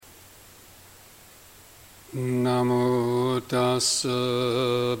Namo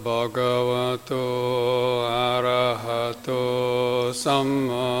tassa bhagavato arahato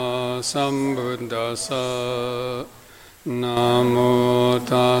samma sambuddhassa. Namo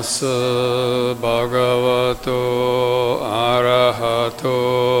tassa bhagavato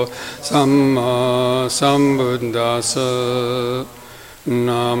arahato samma sambuddhassa.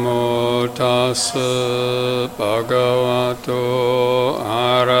 Namo tassa bhagavato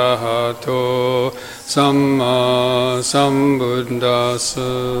arahato Samma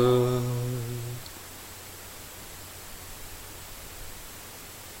Sambuddhassa.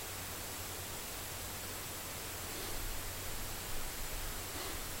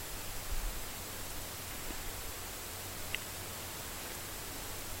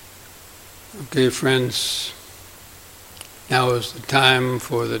 Okay, friends, now is the time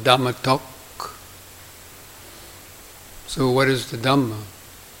for the Dhamma talk. So what is the Dhamma?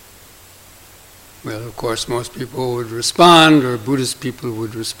 Well, of course, most people would respond, or Buddhist people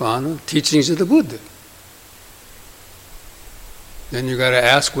would respond, teachings of the Buddha. Then you got to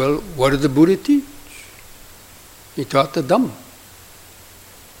ask, well, what did the Buddha teach? He taught the Dhamma.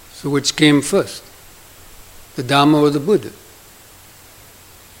 So which came first? The Dhamma or the Buddha?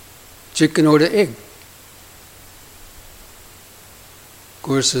 Chicken or the egg? Of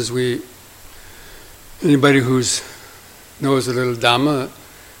course, anybody who knows a little Dhamma,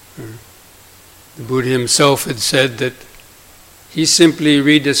 the Buddha himself had said that he simply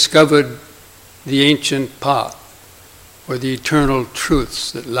rediscovered the ancient path, or the eternal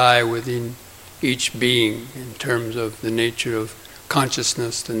truths that lie within each being in terms of the nature of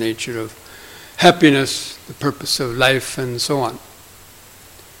consciousness, the nature of happiness, the purpose of life, and so on.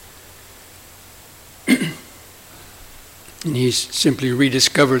 And he simply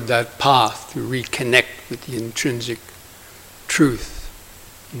rediscovered that path to reconnect with the intrinsic truth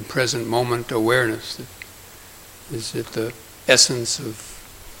in present moment awareness that is at the essence of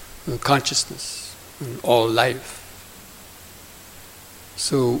consciousness and all life.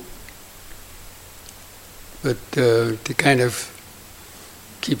 So, but to kind of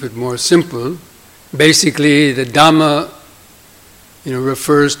keep it more simple, basically the Dhamma,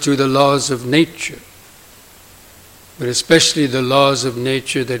 refers to the laws of nature, but especially the laws of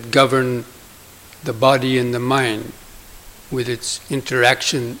nature that govern the body and the mind, with its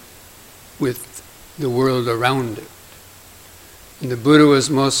interaction with the world around it. And the Buddha was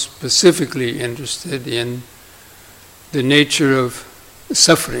most specifically interested in the nature of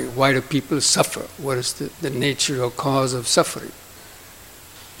suffering. Why do people suffer? What is the nature or cause of suffering?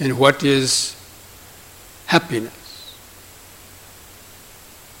 And what is happiness?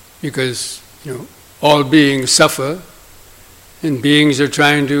 Because, all beings suffer, and beings are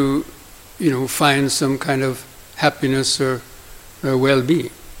trying to, find some kind of happiness or well-being.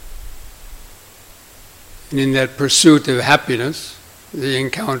 And in that pursuit of happiness, they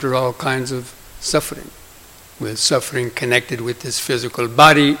encounter all kinds of suffering, with suffering connected with this physical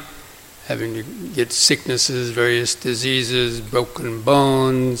body, having to get sicknesses, various diseases, broken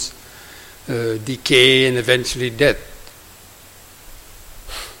bones, decay, and eventually death.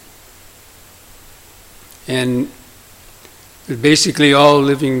 And basically all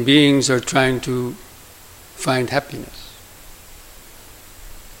living beings are trying to find happiness.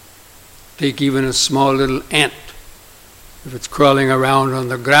 Take even a small little ant. If it's crawling around on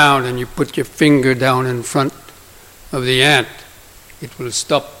the ground and you put your finger down in front of the ant, it will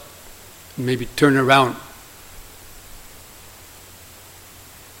stop and maybe turn around.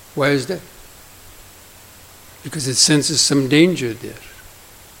 Why is that? Because it senses some danger there.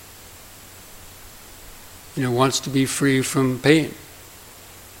 Wants to be free from pain.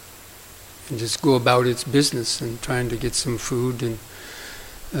 And just go about its business and trying to get some food and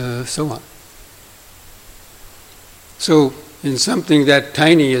so on. So, in something that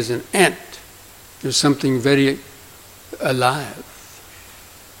tiny as an ant, there's something very alive.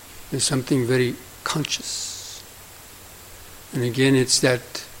 There's something very conscious. And again, it's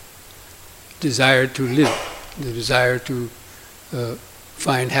that desire to live, the desire to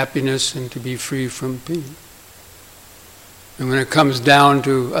find happiness and to be free from pain. And when it comes down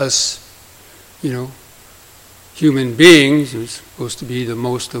to us, human beings, who's supposed to be the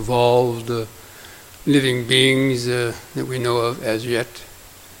most evolved living beings that we know of as yet,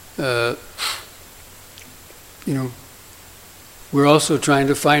 we're also trying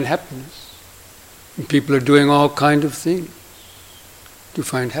to find happiness. And people are doing all kinds of things to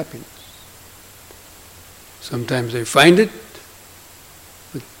find happiness. Sometimes they find it,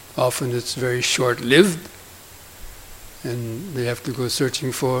 but often it's very short-lived, and they have to go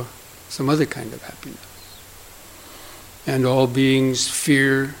searching for some other kind of happiness. And all beings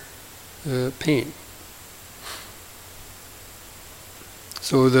fear pain.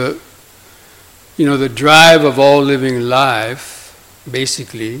 So the drive of all living life,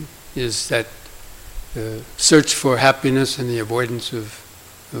 basically, is that search for happiness and the avoidance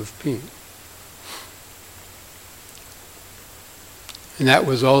of pain. And that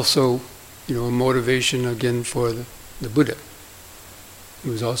was also, a motivation again for the Buddha. He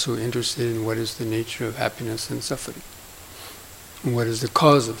was also interested in what is the nature of happiness and suffering, and what is the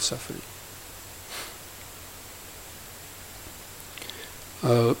cause of suffering.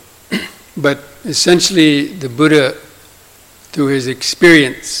 But essentially, the Buddha, through his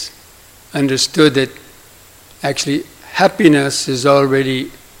experience, understood that actually happiness is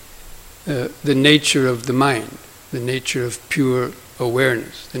already the nature of the mind, the nature of pure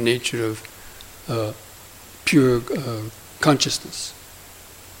awareness, the nature of pure consciousness.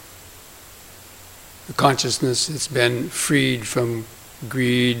 The consciousness that's been freed from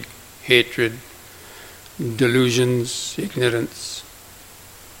greed, hatred, delusions, ignorance,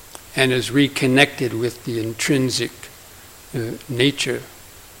 and is reconnected with the intrinsic nature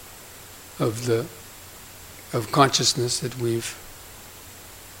of consciousness that we've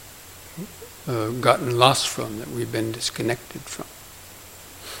gotten lost from, that we've been disconnected from.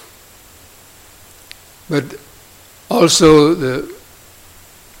 But also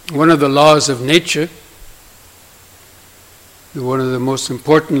one of the laws of nature, one of the most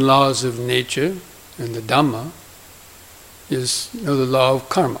important laws of nature in the Dhamma, is the law of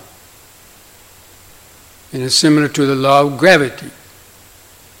karma. And it's similar to the law of gravity.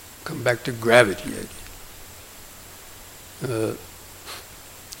 Come back to gravity again.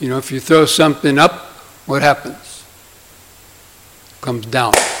 If you throw something up, what happens? It comes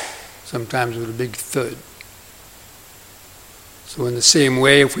down, sometimes with a big thud. So in the same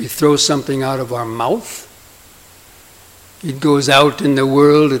way, if we throw something out of our mouth, it goes out in the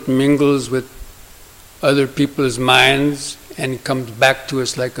world, it mingles with other people's minds, and comes back to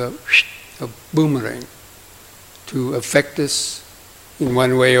us like a boomerang to affect us in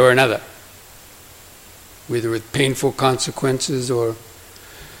one way or another, whether with painful consequences or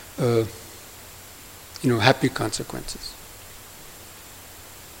happy consequences.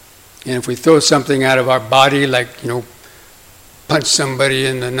 And if we throw something out of our body, like punch somebody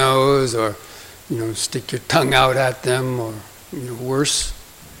in the nose, or stick your tongue out at them, or worse,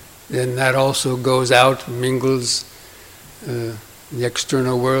 then that also goes out, mingles the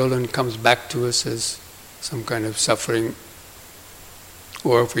external world, and comes back to us as some kind of suffering.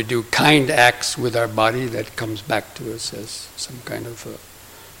 Or if we do kind acts with our body, that comes back to us as some kind of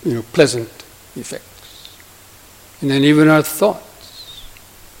pleasant effects. And then even our thoughts.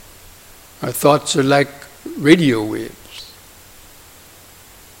 Our thoughts are like radio waves.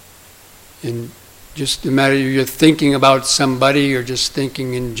 And just no matter if you're thinking about somebody or just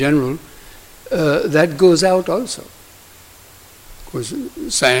thinking in general, that goes out also. Of course,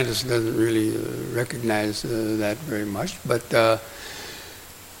 science doesn't really recognize that very much, but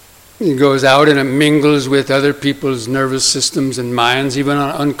it goes out and it mingles with other people's nervous systems and minds, even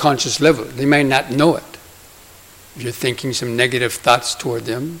on an unconscious level. They might not know it. If you're thinking some negative thoughts toward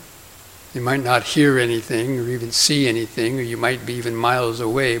them, they might not hear anything or even see anything, or you might be even miles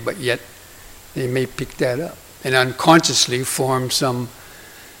away, but yet they may pick that up and unconsciously form some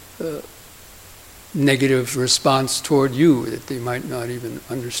negative response toward you that they might not even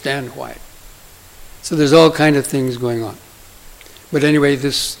understand why. So there's all kind of things going on. But anyway,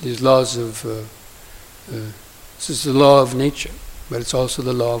 these laws of this is the law of nature, but it's also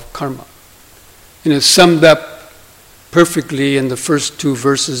the law of karma. And it's summed up perfectly in the first two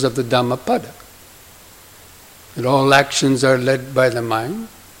verses of the Dhammapada. That all actions are led by the mind.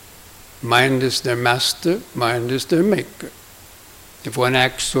 Mind is their master, mind is their maker. If one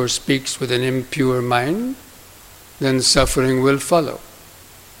acts or speaks with an impure mind, then suffering will follow,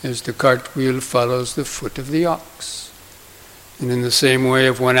 as the cartwheel follows the foot of the ox. And in the same way,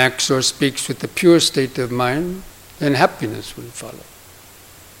 if one acts or speaks with the pure state of mind, then happiness will follow,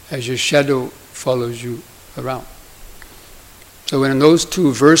 as your shadow follows you around. So when those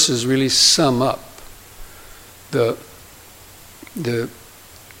two verses really sum up the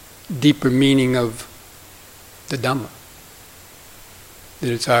deeper meaning of the Dhamma, that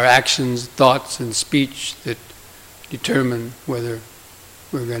it's our actions, thoughts, and speech that determine whether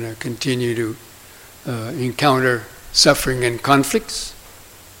we're going to continue to encounter suffering and conflicts,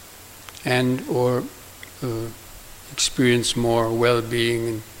 and or experience more well-being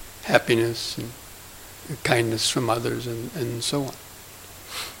and happiness and kindness from others, and so on.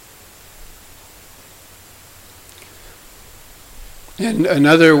 And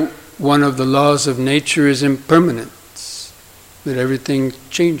another one of the laws of nature is impermanence, that everything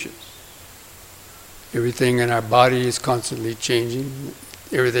changes. Everything in our body is constantly changing.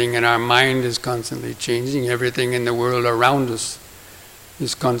 Everything in our mind is constantly changing. Everything in the world around us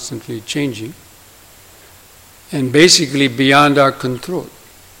is constantly changing. And basically beyond our control.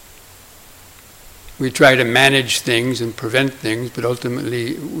 We try to manage things and prevent things, but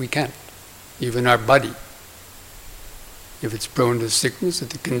ultimately we can't. Even our body. If it's prone to sickness, if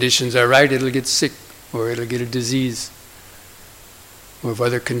the conditions are right, it'll get sick, or it'll get a disease. Or if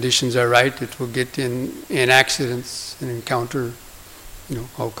other conditions are right, it will get in accidents and encounter,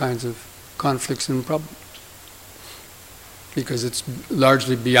 all kinds of conflicts and problems. Because it's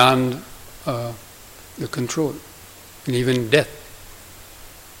largely beyond the control. And even death.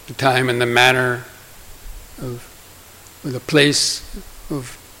 The time and the manner or the place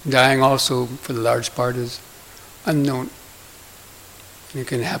of dying also, for the large part, is unknown. And it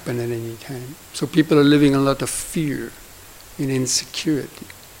can happen at any time. So people are living in a lot of fear and insecurity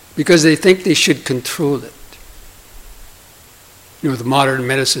because they think they should control it. With modern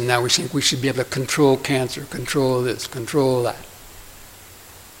medicine now, we think we should be able to control cancer, control this, control that.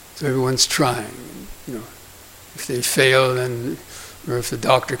 So everyone's trying. If they fail, then, or if the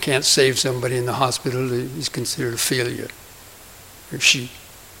doctor can't save somebody in the hospital, he's considered a failure, or she.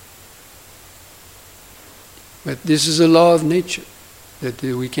 But this is a law of nature, that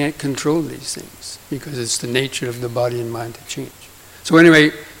we can't control these things, because it's the nature of the body and mind to change. So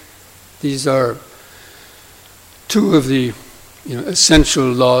anyway, these are two of the essential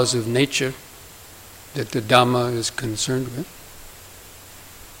laws of nature that the Dhamma is concerned with.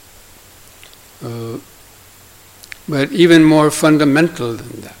 But even more fundamental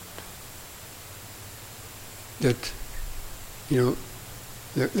than that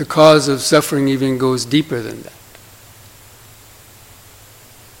the cause of suffering even goes deeper than that.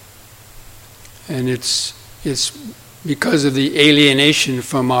 And it's because of the alienation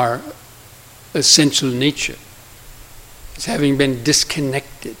from our essential nature. It's having been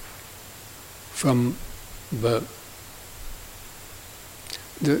disconnected from the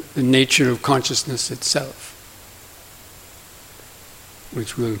nature of consciousness itself,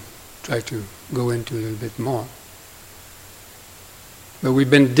 which we'll try to go into a little bit more. But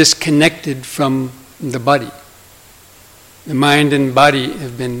we've been disconnected from the body. The mind and body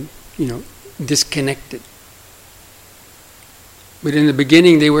have been, disconnected. But in the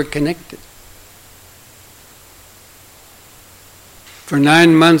beginning they were connected. For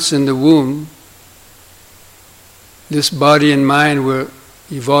 9 months in the womb, this body and mind were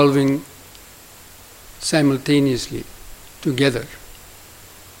evolving simultaneously, together.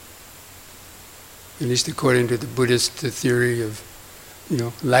 At least according to the Buddhist theory of,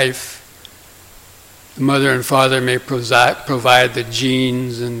 life. The mother and father may provide the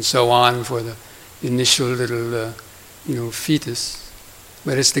genes and so on for the initial little, fetus.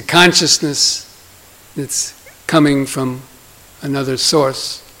 But it's the consciousness that's coming from another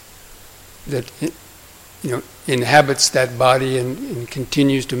source that, inhabits that body and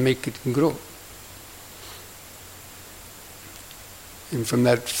continues to make it grow. And from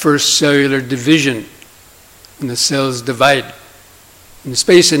that first cellular division, when the cells divide, in the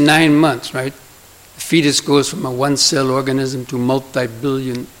space of 9 months, right? The fetus goes from a one-cell organism to a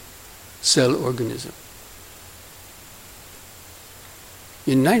multi-billion cell organism.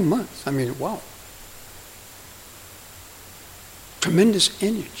 In 9 months, wow. Tremendous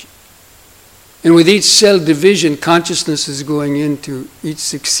energy. And with each cell division, consciousness is going into each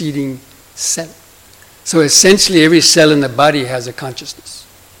succeeding cell. So essentially every cell in the body has a consciousness,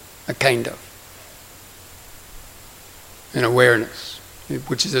 a kind of, an awareness,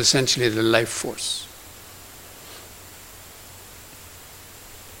 which is essentially the life force.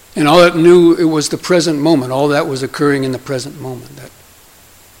 And all it knew, it was the present moment. All that was occurring in the present moment, that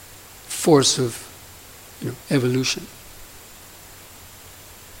force of evolution.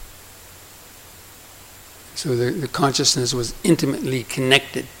 So the consciousness was intimately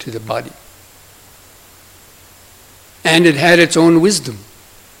connected to the body. And it had its own wisdom.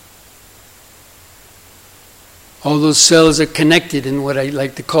 All those cells are connected in what I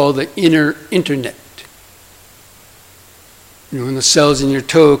like to call the inner internet. When the cells in your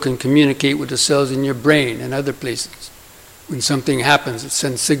toe can communicate with the cells in your brain and other places. When something happens, it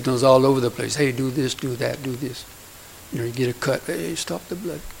sends signals all over the place. Hey, do this, do that, do this. You get a cut. Hey, stop the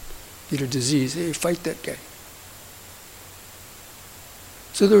blood. Get a disease. Hey, fight that guy.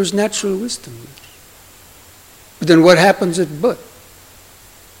 So there was natural wisdom. But then what happens at birth?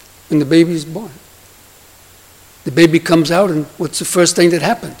 When the baby is born? The baby comes out, and what's the first thing that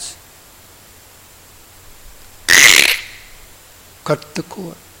happens? Cut the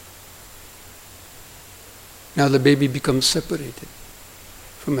cord. Now the baby becomes separated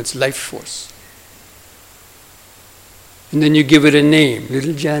from its life force. And then you give it a name,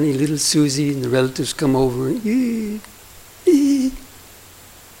 little Johnny, little Susie, and the relatives come over and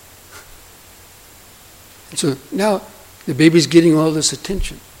And so now the baby's getting all this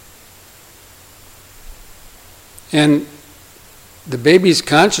attention. And the baby's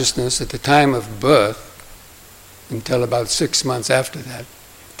consciousness at the time of birth, until about 6 months after that,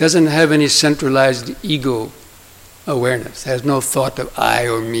 doesn't have any centralized ego awareness, has no thought of I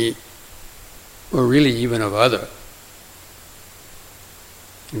or me, or really even of other.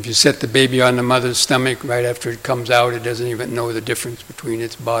 If you set the baby on the mother's stomach right after it comes out, it doesn't even know the difference between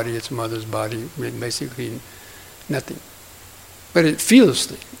its body, its mother's body, basically nothing. But it feels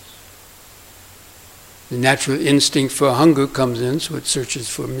things. The natural instinct for hunger comes in, so it searches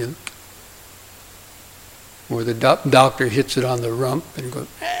for milk. Or the doctor hits it on the rump and goes,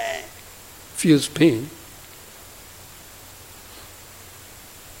 feels pain.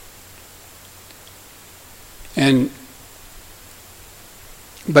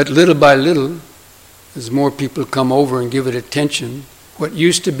 But little by little, as more people come over and give it attention, what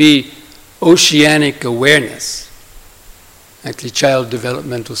used to be oceanic awareness, actually child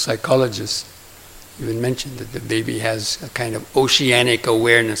developmental psychologists even mentioned that the baby has a kind of oceanic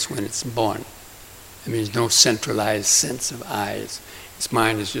awareness when it's born. I mean, there's no centralized sense of eyes. Its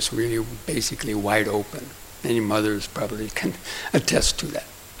mind is just really basically wide open. Any mothers probably can attest to that.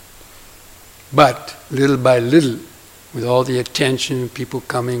 But little by little, with all the attention, people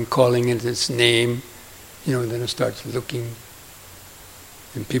coming, calling it its name, then it starts looking,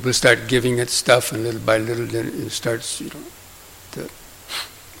 and people start giving it stuff, and little by little, then it starts, to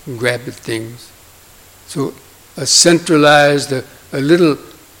grab at things. So a centralized, a little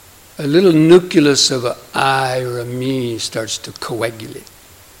nucleus of an I or a me starts to coagulate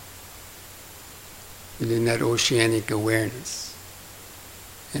within that oceanic awareness.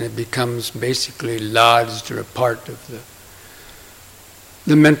 And it becomes basically lodged or a part of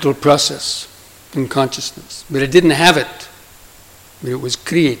the mental process in consciousness. But it didn't have it, but it was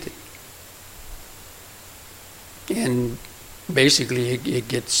created. And basically it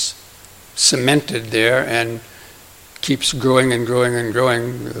gets cemented there and keeps growing and growing and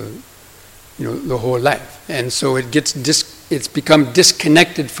growing, the whole life. And so it's become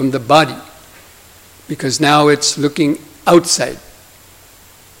disconnected from the body, because now it's looking outside.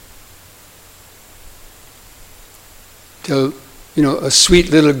 Till, a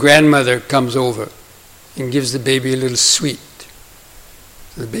sweet little grandmother comes over and gives the baby a little sweet.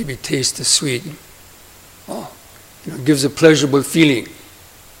 So the baby tastes the sweet. Gives a pleasurable feeling.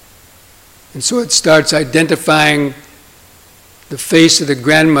 And so it starts identifying the face of the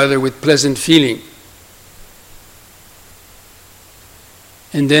grandmother with pleasant feeling.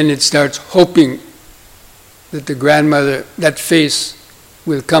 And then it starts hoping that the grandmother, that face,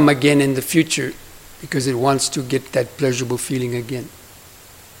 will come again in the future, because it wants to get that pleasurable feeling again.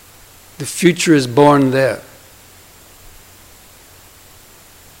 The future is born there.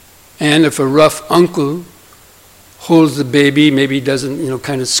 And if a rough uncle holds the baby, maybe doesn't,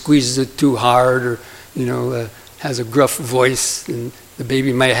 kind of squeezes it too hard, or, has a gruff voice, and the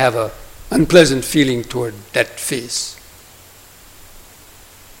baby might have an unpleasant feeling toward that face.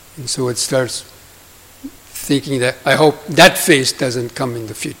 And so it starts thinking that, I hope that face doesn't come in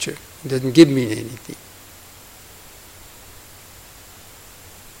the future. It doesn't give me anything.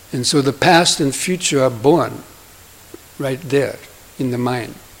 And so the past and future are born right there in the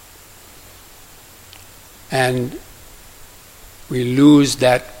mind. And we lose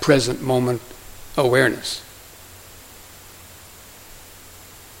that present moment awareness.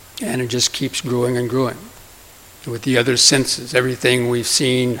 And it just keeps growing and growing. With the other senses, everything we've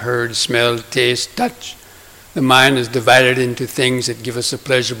seen, heard, smelled, tasted, touched, the mind is divided into things that give us a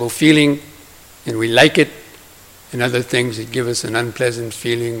pleasurable feeling, and we like it, and other things that give us an unpleasant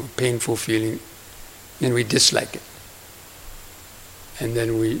feeling, or painful feeling, and we dislike it. And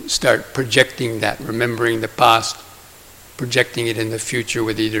then we start projecting that, remembering the past, projecting it in the future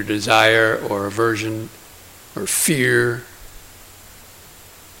with either desire or aversion or fear,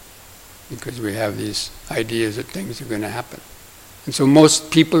 because we have these ideas that things are going to happen. And so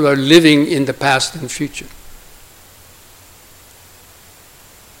most people are living in the past and future.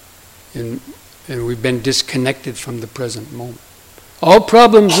 And we've been disconnected from the present moment. All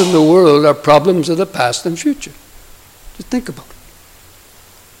problems in the world are problems of the past and future. Just think about it.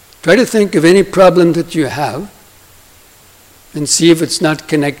 Try to think of any problem that you have and see if it's not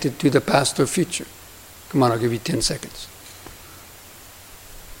connected to the past or future. Come on, I'll give you 10 seconds.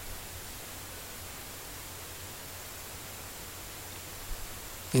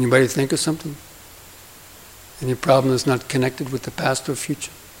 Anybody think of something? Any problem that's not connected with the past or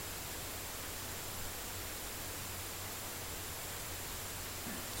future?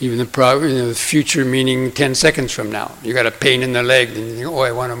 Even the future, meaning 10 seconds from now. You got a pain in the leg, and you think, oh,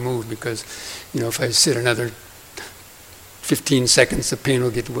 I want to move because, if I sit another 15 seconds, the pain will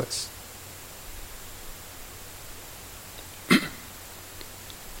get worse.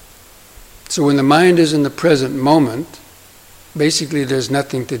 So when the mind is in the present moment, basically there's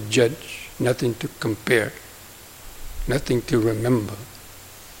nothing to judge, nothing to compare, nothing to remember.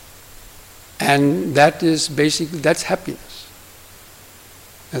 And that is basically, that's happiness.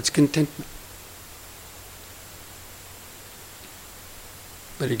 That's contentment.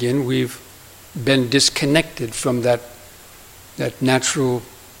 But again, we've been disconnected from that natural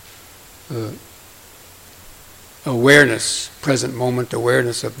awareness, present moment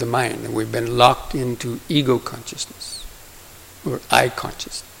awareness of the mind. And we've been locked into ego consciousness or I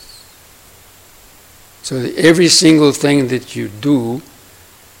consciousness. So that every single thing that you do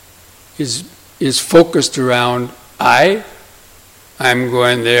is focused around I'm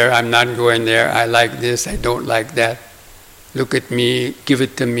going there, I'm not going there, I like this, I don't like that. Look at me, give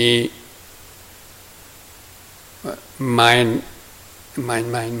it to me. Mine.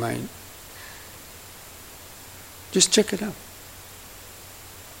 Just check it out.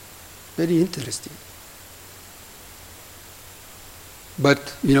 Very interesting.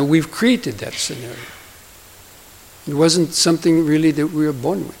 But, we've created that scenario. It wasn't something really that we were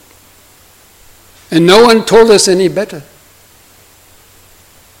born with. And no one told us any better.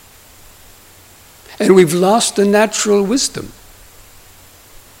 And we've lost the natural wisdom.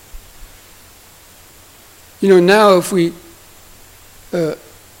 Now if we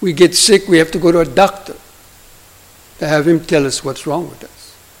get sick, we have to go to a doctor to have him tell us what's wrong with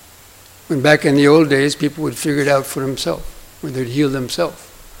us. When back in the old days, people would figure it out for themselves, or they'd heal themselves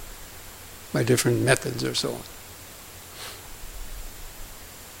by different methods or so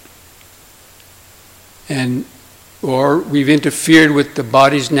on. Or we've interfered with the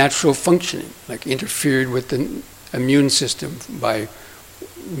body's natural functioning, like interfered with the immune system by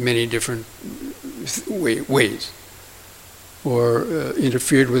many different ways, or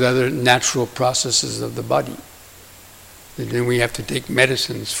interfered with other natural processes of the body that then we have to take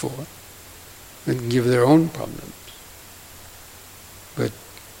medicines for and give their own problems. But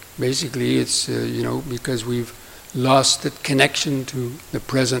basically it's, because we've lost the connection to the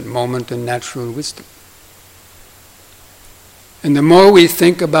present moment and natural wisdom. And the more we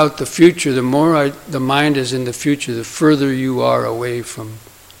think about the future, the more the mind is in the future, the further you are away from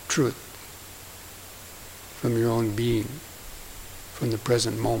truth, from your own being, from the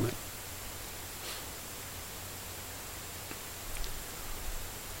present moment.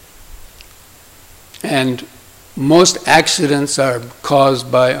 And most accidents are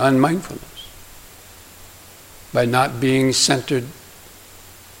caused by unmindfulness, by not being centered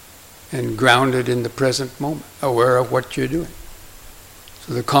and grounded in the present moment, aware of what you're doing.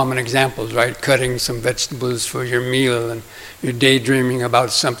 So the common examples, right? Cutting some vegetables for your meal and you're daydreaming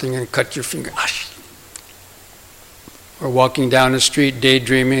about something and cut your finger. Or walking down the street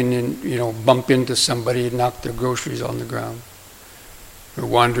daydreaming and, bump into somebody and knock their groceries on the ground. Or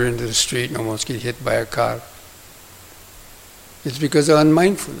wander into the street and almost get hit by a car. It's because of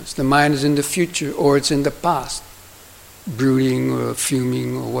unmindfulness. The mind is in the future or it's in the past, brooding or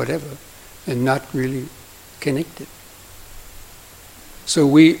fuming or whatever, and not really connected. So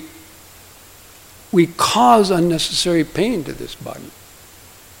we cause unnecessary pain to this body.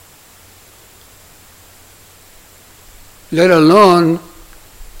 Let alone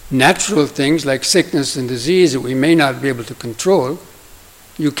natural things like sickness and disease that we may not be able to control.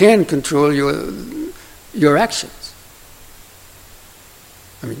 You can control your actions.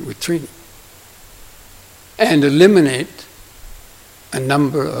 With training. And eliminate a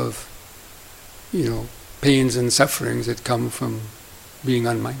number of, pains and sufferings that come from being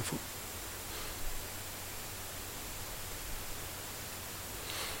unmindful.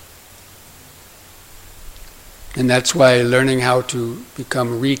 And that's why learning how to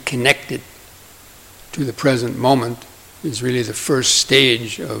become reconnected to the present moment is really the first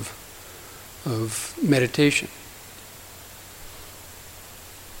stage of meditation.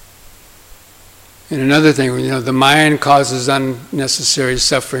 And another thing, the mind causes unnecessary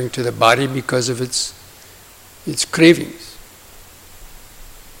suffering to the body because of its cravings.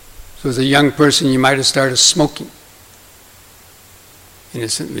 So as a young person, you might have started smoking,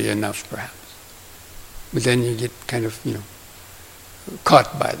 innocently enough perhaps. But then you get kind of,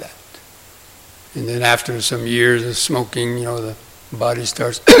 caught by that. And then after some years of smoking, the body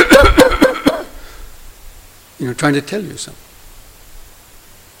starts, trying to tell you something.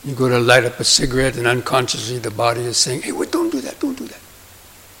 You go to light up a cigarette and unconsciously the body is saying, hey, wait, don't do that, don't do that.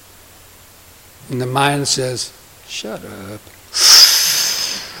 And the mind says, shut up.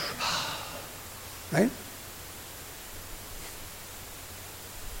 right?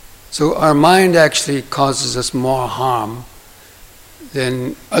 So our mind actually causes us more harm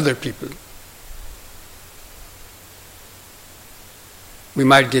than other people. We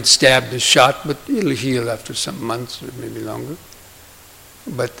might get stabbed or shot, but it'll heal after some months or maybe longer.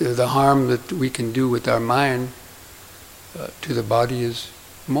 But the harm that we can do with our mind to the body is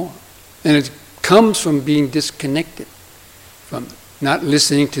more. And it comes from being disconnected, from not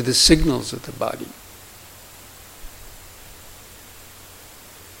listening to the signals of the body.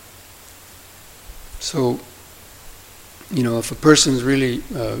 So, if a person's really,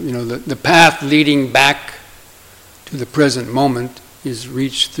 the path leading back to the present moment is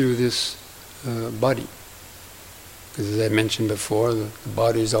reached through this body. Because as I mentioned before, the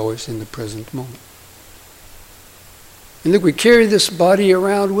body is always in the present moment. And look, we carry this body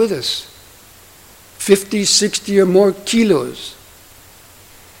around with us. 50, 60 or more kilos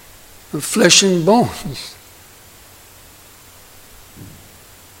of flesh and bones.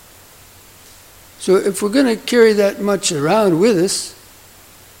 So if we're going to carry that much around with us,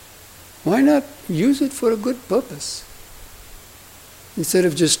 why not use it for a good purpose? Instead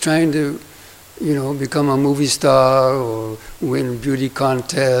of just trying to, become a movie star or win beauty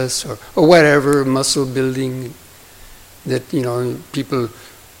contests or whatever, muscle building, that, people,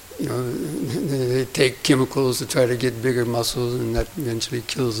 they take chemicals to try to get bigger muscles and that eventually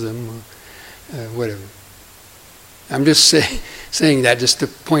kills them or whatever. I'm just saying that just to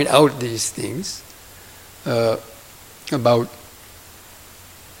point out these things about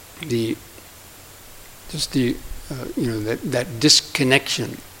that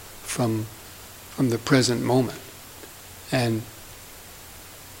disconnection from the present moment, and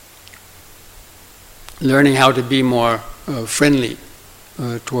learning how to be more friendly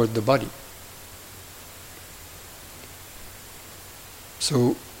toward the body.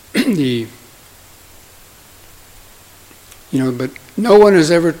 So but no one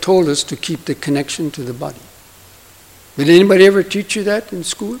has ever told us to keep the connection to the body. Did anybody ever teach you that in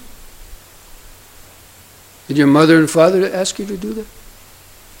school? Did your mother and father ask you to do that?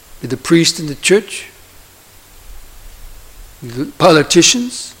 Did the priest in the church? The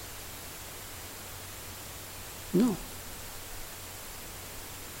politicians? No.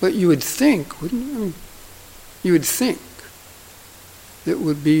 But you would think, wouldn't you? You would think that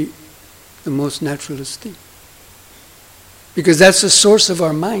would be the most naturalist thing. Because that's the source of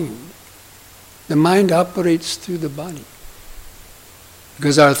our mind. The mind operates through the body.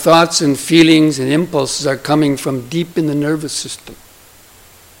 Because our thoughts and feelings and impulses are coming from deep in the nervous system.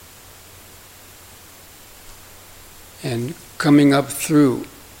 And coming up through,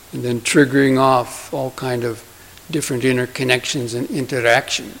 and then triggering off all kind of different interconnections and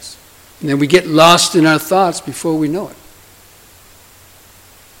interactions. And then we get lost in our thoughts before we know it.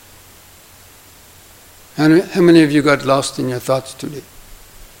 How many of you got lost in your thoughts today?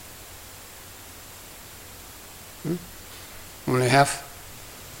 Only half?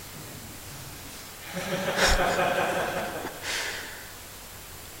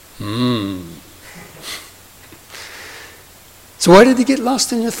 So why did you get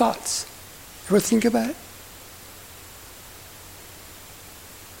lost in your thoughts? Ever think about it?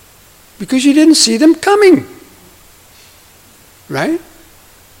 Because you didn't see them coming. Right?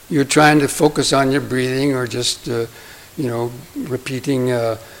 You're trying to focus on your breathing, or just, repeating,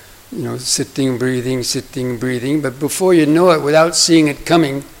 sitting, breathing. But before you know it, without seeing it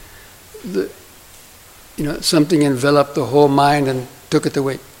coming, something enveloped the whole mind and took it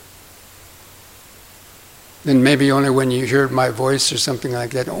away. Then maybe only when you heard my voice or something like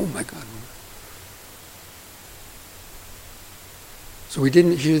that, oh my God. So we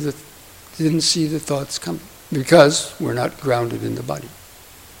didn't see the thoughts coming because we're not grounded in the body.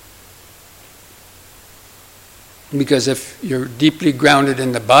 Because if you're deeply grounded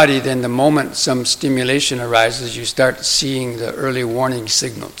in the body, then the moment some stimulation arises, you start seeing the early warning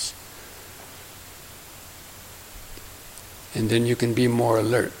signals. And then you can be more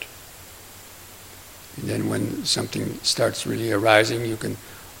alert. And then when something starts really arising, you can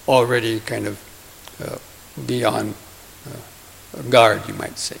already kind of be on guard, you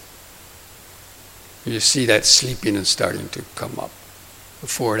might say. You see that sleepiness starting to come up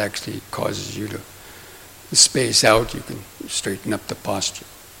before it actually causes you to space out. You can straighten up the posture.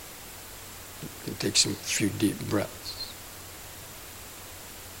 You can take some few deep breaths.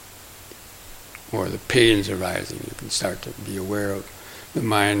 Or the pain's arising, you can start to be aware of the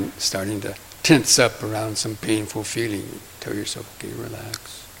mind starting to tense up around some painful feeling. You tell yourself, okay,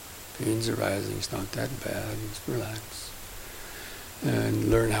 relax. Pain's arising, it's not that bad, just relax. And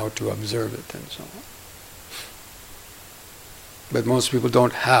learn how to observe it and so on. But most people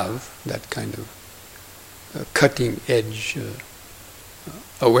don't have that kind of cutting edge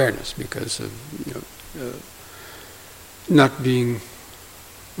awareness because of not being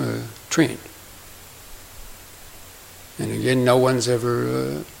trained. And again, no one's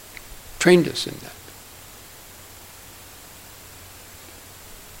ever trained us in that.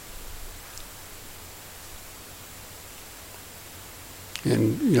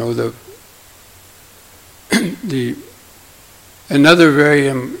 And the another very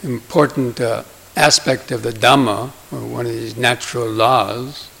important aspect of the Dhamma, or one of these natural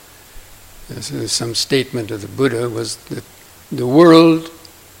laws, some statement of the Buddha, was that the world,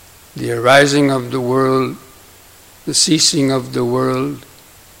 the arising of the world, the ceasing of the world,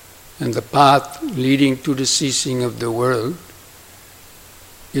 and the path leading to the ceasing of the world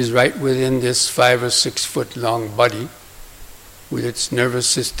is right within this 5 or 6 foot long body with its nervous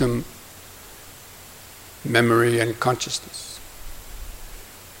system, memory, and consciousness.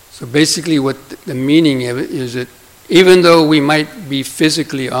 So basically what the meaning of it is that even though we might be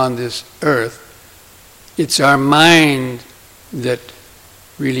physically on this earth, it's our mind that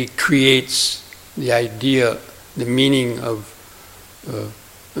really creates the idea, the meaning of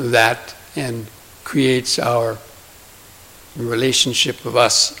that, and creates our relationship of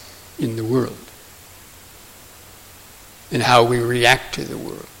us in the world and how we react to the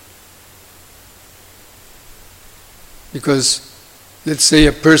world. Because let's say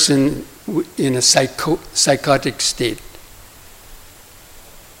a person in a psychotic state,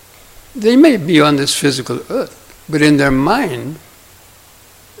 they may be on this physical earth, but in their mind,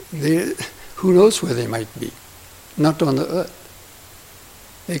 who knows where they might be? Not on the earth.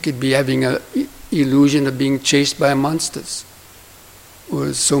 They could be having an illusion of being chased by monsters,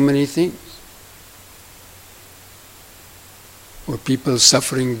 or so many things. Or people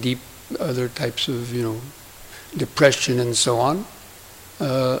suffering deep, other types of, depression and so on.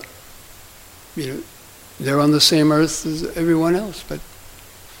 They're on the same earth as everyone else. But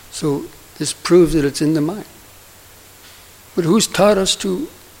so this proves that it's in the mind. But who's taught us to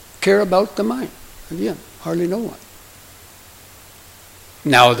care about the mind? Again, hardly no one.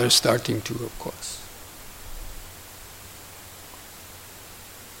 Now they're starting to, of course.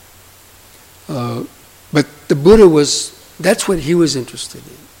 But the Buddha that's what he was interested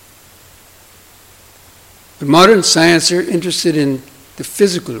in. The modern science are interested in the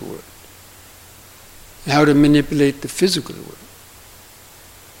physical world, how to manipulate the physical world.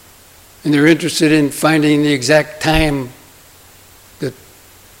 And they're interested in finding the exact time that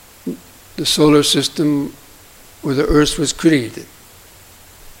the solar system or the earth was created.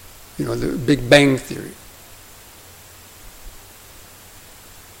 The Big Bang Theory.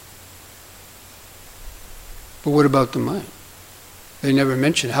 But what about the mind? They never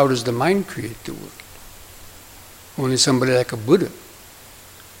mention how does the mind create the world. Only somebody like a Buddha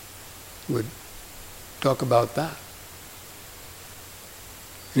would talk about that.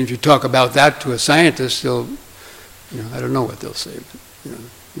 And if you talk about that to a scientist, they'll, I don't know what they'll say, but,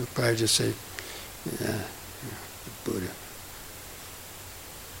 they'll probably just say, the Buddha.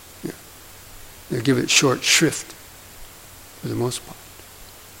 Yeah. They'll give it short shrift, for the most part.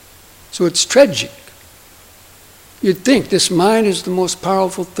 So it's tragic. You'd think this mind is the most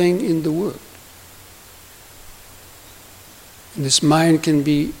powerful thing in the world. And this mind can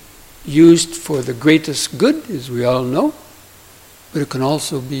be used for the greatest good, as we all know, but it can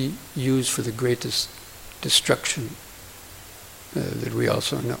also be used for the greatest destruction that we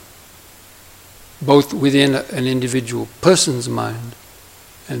also know. Both within an individual person's mind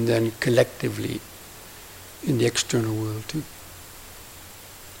and then collectively in the external world too.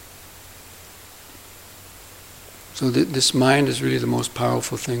 So this mind is really the most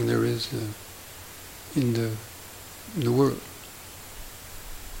powerful thing there is in the world.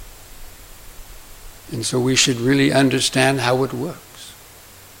 And so we should really understand how it works.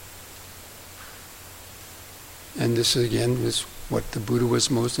 And this again is what the Buddha was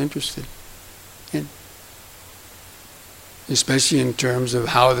most interested in. Especially in terms of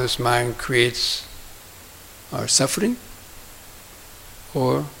how this mind creates our suffering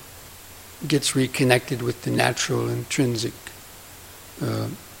or gets reconnected with the natural, intrinsic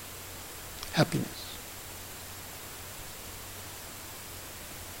happiness.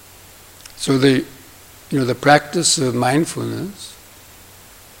 So the practice of mindfulness,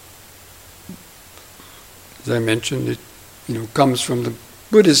 as I mentioned, it comes from the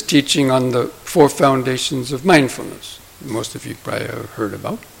Buddha's teaching on the 4 foundations of mindfulness. Most of you probably have heard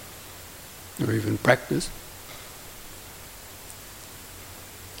about, or even practiced.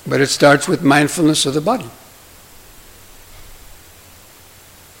 But it starts with mindfulness of the body.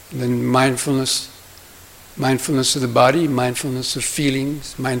 And then mindfulness of the body, mindfulness of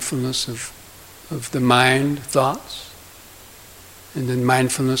feelings, mindfulness of of the mind, thoughts, and then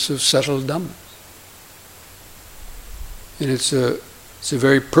mindfulness of subtle Dhammas. And it's a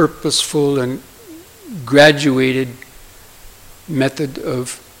very purposeful and graduated method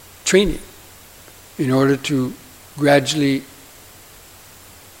of training in order to gradually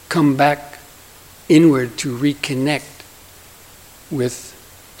come back inward to reconnect with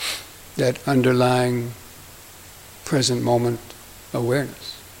that underlying present moment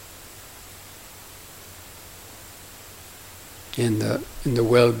awareness. In the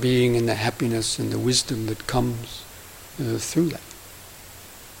well-being and the happiness and the wisdom that comes through that.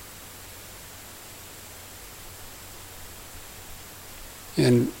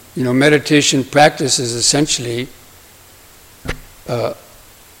 And meditation practice is essentially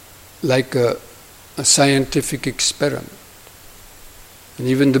like a scientific experiment. And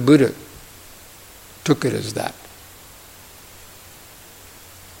even the Buddha took it as that.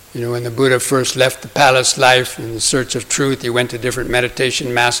 When the Buddha first left the palace life in the search of truth, he went to different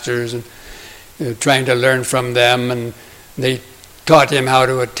meditation masters and trying to learn from them, and they taught him how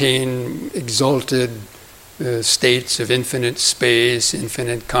to attain exalted states of infinite space,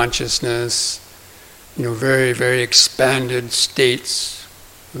 infinite consciousness, very, very expanded states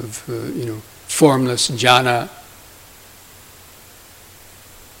of, formless jhana.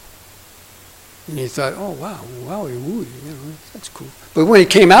 And he thought, oh, wow, wowie, that's cool. But when he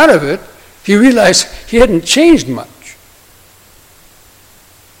came out of it, he realized he hadn't changed much.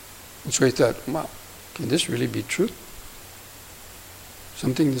 And so he thought, wow, can this really be true?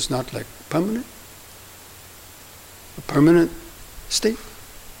 Something that's not like permanent? A permanent state?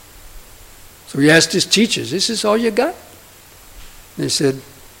 So he asked his teachers, this is all you got? And they said,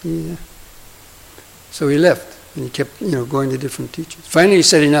 yeah. So he left, and he kept, going to different teachers. Finally he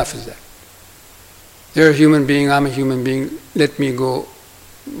said, enough is that. They're a human being, I'm a human being, let me go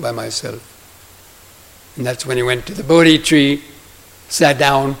by myself. And that's when he went to the Bodhi tree, sat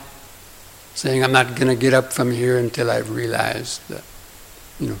down, saying, I'm not going to get up from here until I've realized the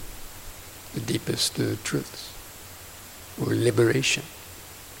deepest truths, or liberation,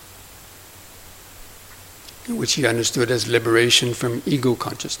 which he understood as liberation from ego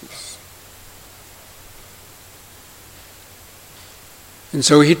consciousness. And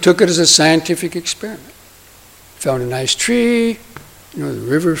so he took it as a scientific experiment. Found a nice tree, the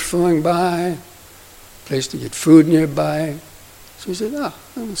river flowing by, place to get food nearby. So he said, I'm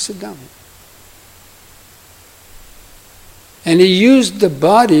going to sit down here. And he used the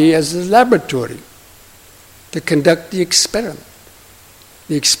body as a laboratory to conduct the experiment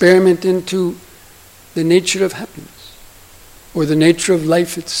into the nature of happiness, or the nature of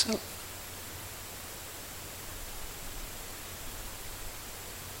life itself.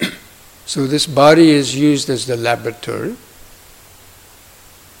 So this body is used as the laboratory,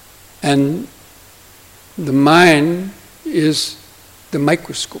 and the mind is the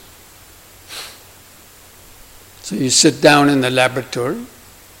microscope. So you sit down in the laboratory,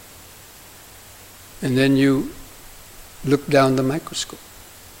 and then you look down the microscope,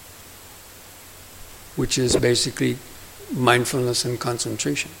 which is basically mindfulness and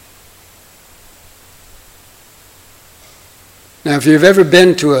concentration. Now, if you've ever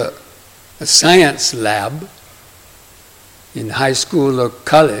been to a science lab in high school or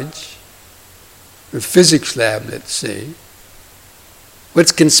college, or physics lab, let's say,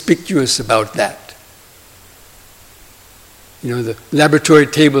 what's conspicuous about that? The laboratory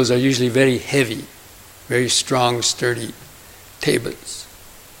tables are usually very heavy, very strong, sturdy tables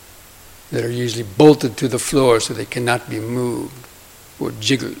that are usually bolted to the floor so they cannot be moved or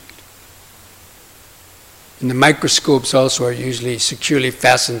jiggled. And the microscopes also are usually securely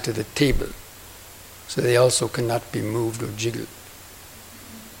fastened to the table, so they also cannot be moved or jiggled.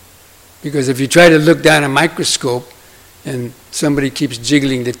 Because if you try to look down a microscope and somebody keeps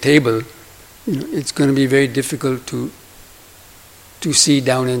jiggling the table, it's going to be very difficult to see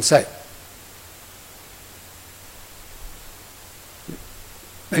down inside.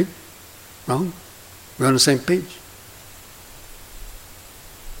 Right? Wrong? We're on the same page.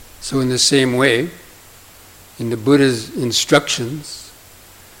 So in the same way, in the Buddha's instructions,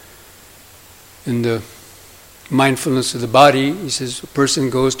 in the mindfulness of the body, he says a person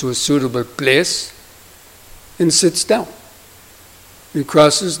goes to a suitable place and sits down. He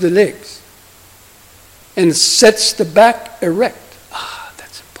crosses the legs and sets the back erect.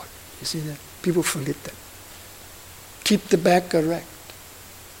 That's important. You see that? People forget that. Keep the back erect.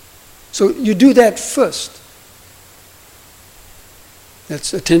 So you do that first.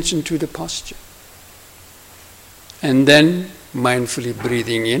 That's attention to the posture. And then mindfully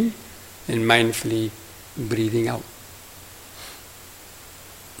breathing in and mindfully breathing out.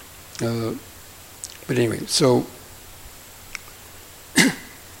 But anyway, so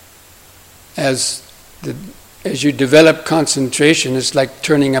as you develop concentration, it's like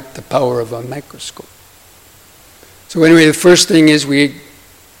turning up the power of a microscope. So anyway, the first thing is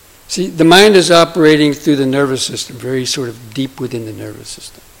the mind is operating through the nervous system, very sort of deep within the nervous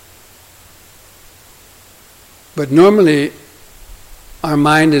system. But normally, our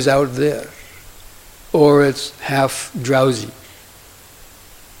mind is out there, or it's half drowsy,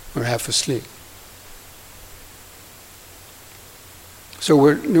 or half asleep. So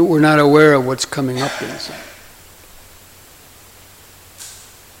we're not aware of what's coming up inside.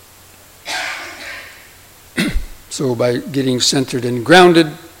 So by getting centered and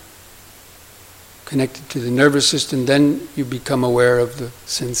grounded, connected to the nervous system, then you become aware of the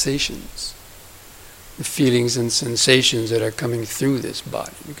sensations, the feelings and sensations that are coming through this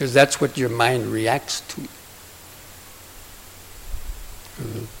body, because that's what your mind reacts to.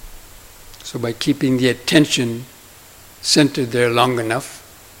 So by keeping the attention centered there long enough,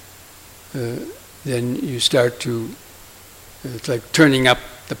 then you start to, it's like turning up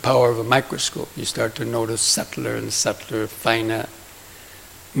the power of a microscope. You start to notice subtler and subtler, finer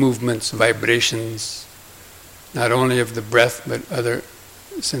movements, vibrations, not only of the breath, but other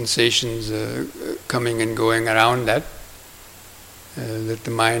sensations coming and going around that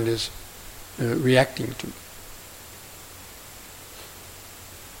the mind is reacting to.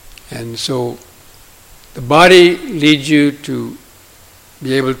 And so the body leads you to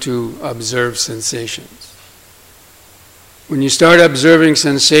be able to observe sensations. When you start observing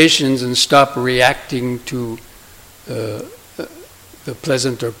sensations and stop reacting to the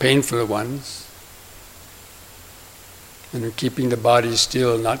pleasant or painful ones, and you're keeping the body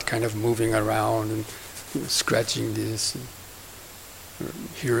still, not kind of moving around and scratching this, or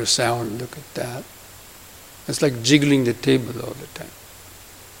hear a sound, look at that. It's like jiggling the table all the time.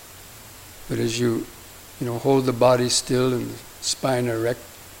 But as you hold the body still and the spine erect,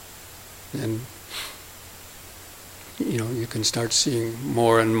 then you can start seeing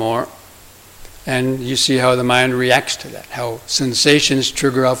more and more. And you see how the mind reacts to that, how sensations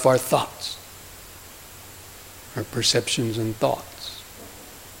trigger off our thoughts, our perceptions and thoughts.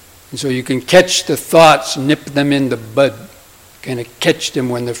 And so you can catch the thoughts, nip them in the bud, kind of catch them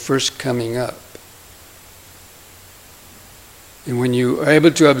when they're first coming up. And when you are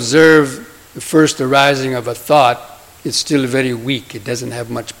able to observe the first arising of a thought, it's still very weak, it doesn't have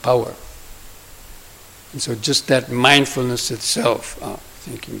much power. And so just that mindfulness itself,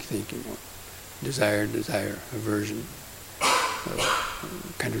 thinking, or desire, aversion,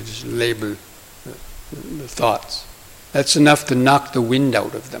 kind of just label the thoughts. That's enough to knock the wind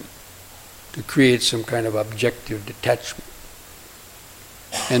out of them, to create some kind of objective detachment.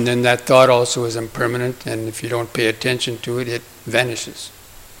 And then that thought also is impermanent, and if you don't pay attention to it, it vanishes.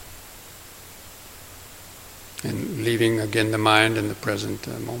 And leaving again the mind in the present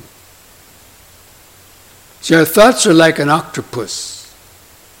moment. See, our thoughts are like an octopus,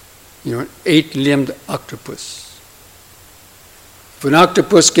 an 8-limbed octopus. If an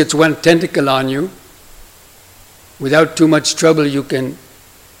octopus gets one tentacle on you, without too much trouble you can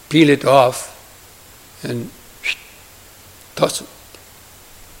peel it off and toss it.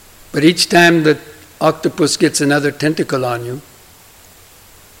 But each time the octopus gets another tentacle on you,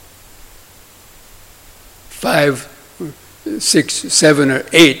 5, 6, 7, or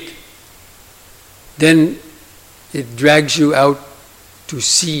 8, then it drags you out to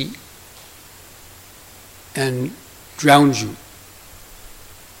sea and drowns you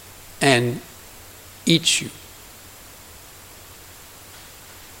and eats you.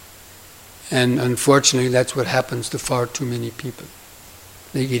 And unfortunately, that's what happens to far too many people.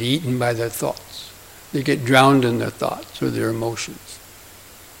 They get eaten by their thoughts. They get drowned in their thoughts or their emotions.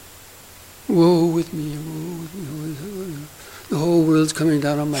 Woe with me, woe with me. The whole world's coming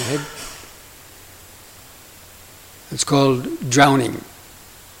down on my head. It's called drowning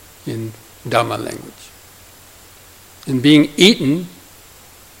in Dhamma language. And being eaten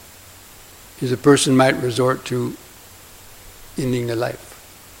is a person might resort to ending their life,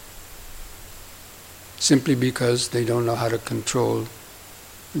 simply because they don't know how to control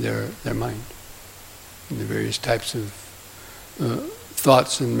their mind and the various types of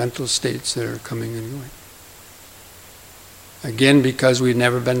thoughts and mental states that are coming and going. Again, because we've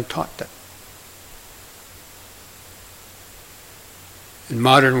never been taught that. In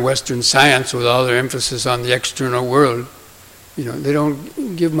modern Western science, with all their emphasis on the external world, they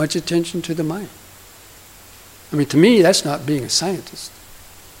don't give much attention to the mind. I mean, to me, that's not being a scientist.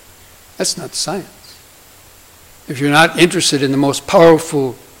 That's not science. If you're not interested in the most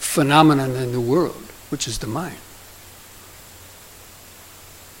powerful phenomenon in the world, which is the mind.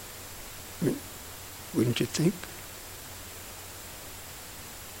 I mean, wouldn't you think?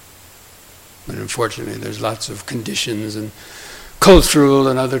 But unfortunately, there's lots of conditions and cultural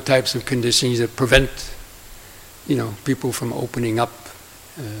and other types of conditions that prevent, people from opening up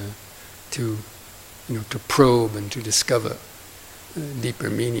to probe and to discover deeper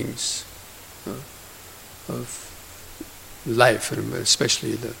meanings of life, and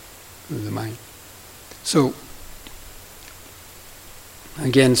especially the mind. So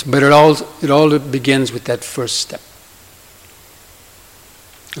again, but it all begins with that first step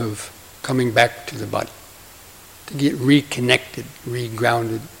of coming back to the body, to get reconnected,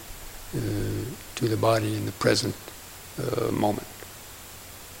 regrounded to the body in the present moment.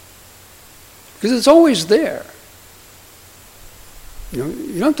 Because it's always there.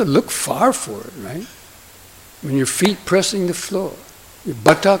 You don't have to look far for it, right? When your feet pressing the floor, your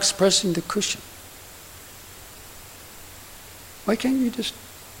buttocks pressing the cushion. Why can't you just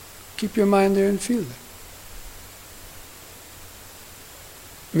keep your mind there and feel that?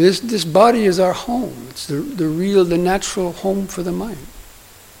 I mean, this body is our home. It's the natural home for the mind.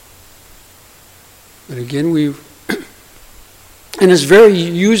 But again, and it's very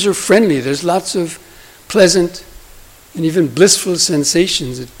user-friendly. There's lots of pleasant and even blissful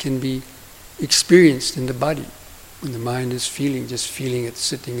sensations that can be experienced in the body when the mind is just feeling it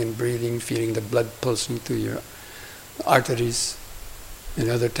sitting and breathing, feeling the blood pulsing through your arteries and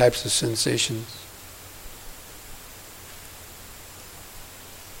other types of sensations.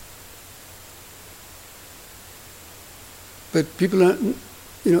 But people are,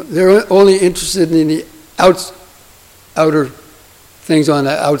 they're only interested in the outer things on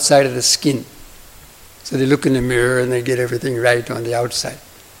the outside of the skin. So they look in the mirror and they get everything right on the outside.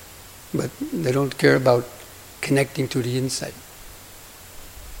 But they don't care about connecting to the inside.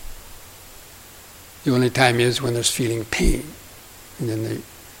 The only time is when there's feeling pain, and then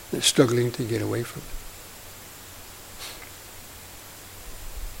they're struggling to get away from it.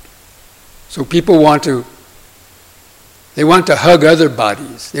 So people want to hug other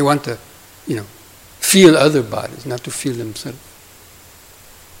bodies. They want to, feel other bodies, not to feel themselves.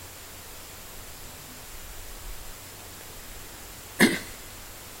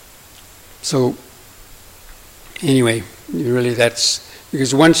 So, anyway, really that's,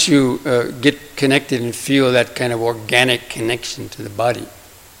 because once you get connected and feel that kind of organic connection to the body,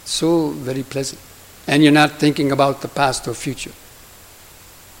 it's so very pleasant. And you're not thinking about the past or future.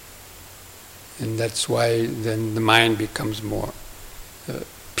 And that's why then the mind becomes more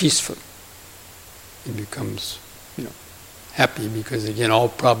peaceful. It becomes, happy, because again, all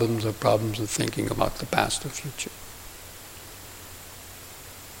problems are problems of thinking about the past or future.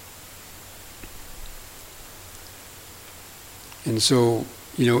 And so,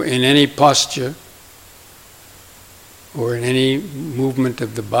 in any posture or in any movement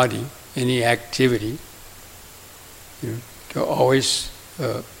of the body, any activity, to always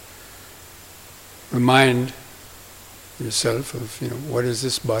remind yourself of, what is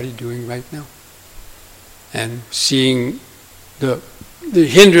this body doing right now? And seeing the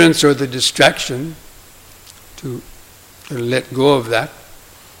hindrance or the distraction, to let go of that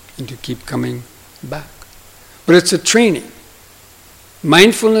and to keep coming back. But it's a training.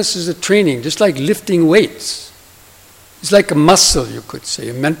 Mindfulness is a training, just like lifting weights. It's like a muscle, you could say,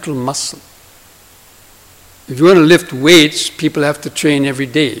 a mental muscle. If you want to lift weights, people have to train every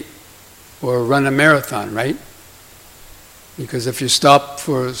day or run a marathon, right? Because if you stop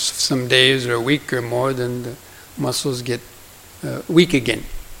for some days or a week or more, then the muscles get weak again.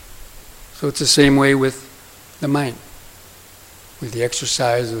 So it's the same way with the mind, with the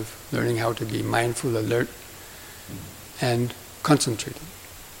exercise of learning how to be mindful, alert, and concentrated.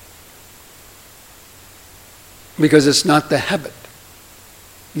 Because it's not the habit.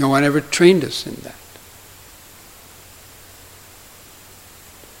 No one ever trained us in that.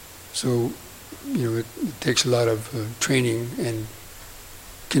 So, it takes a lot of training and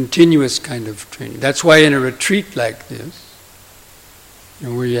continuous kind of training. That's why in a retreat like this,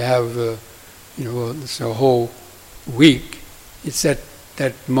 where you have, it's a whole week, it's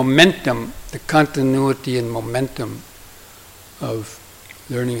that momentum, the continuity and momentum of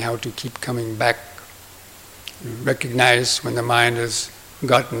learning how to keep coming back. Recognize when the mind has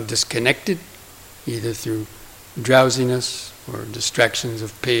gotten disconnected, either through drowsiness or distractions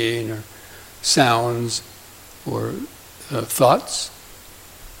of pain or sounds or thoughts,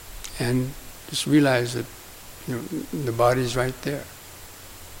 and just realize that the body's right there,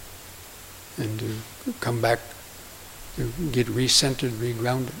 and to come back, to get recentered,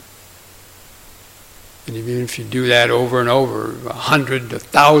 regrounded. And even if you do that over and over, 100,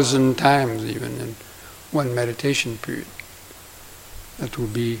 1,000 times even in one meditation period, that will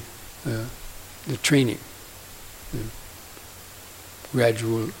be the training, the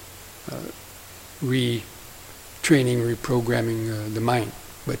gradual retraining, reprogramming the mind,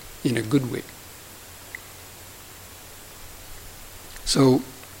 but in a good way. So,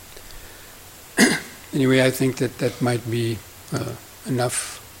 anyway, I think that might be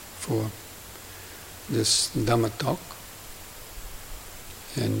enough for this Dhamma talk.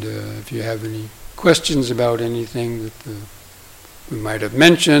 And if you have any questions about anything that we might have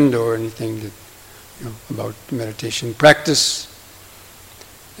mentioned, or anything that about meditation practice,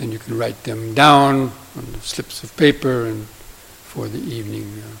 then you can write them down on the slips of paper, and for the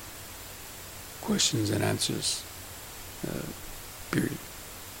evening questions and answers period.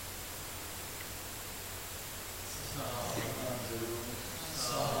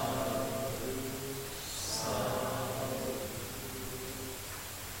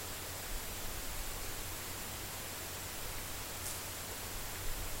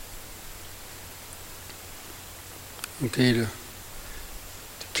 Okay, to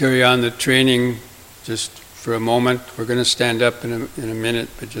carry on the training just for a moment. We're going to stand up in a minute,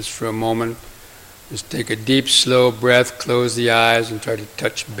 but just for a moment, just take a deep, slow breath, close the eyes, and try to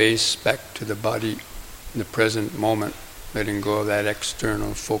touch base back to the body in the present moment, letting go of that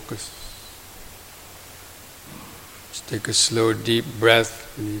external focus. Just take a slow, deep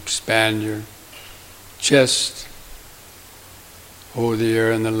breath, and you expand your chest. Hold the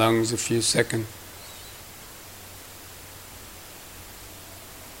air in the lungs a few seconds.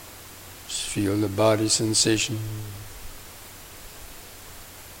 Feel the body sensation.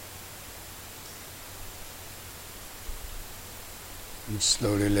 And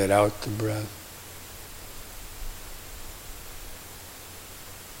slowly let out the breath.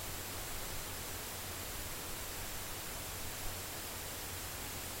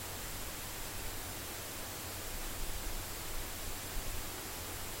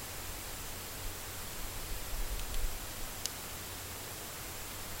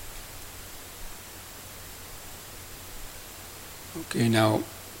 Okay, now you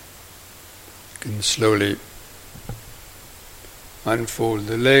can slowly unfold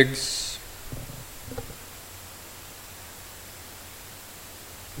the legs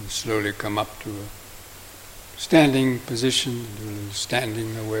and slowly come up to a standing position, do a little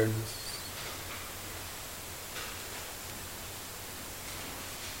standing awareness.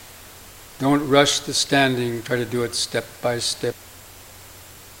 Don't rush the standing, try to do it step by step.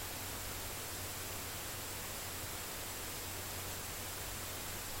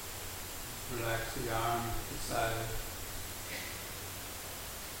 Relax the arm to the side.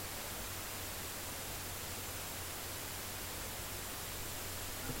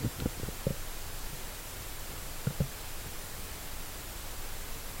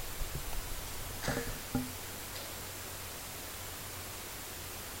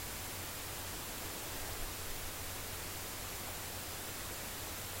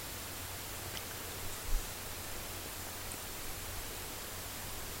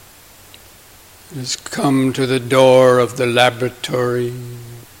 Just come to the door of the laboratory,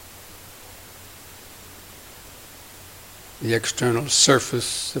 the external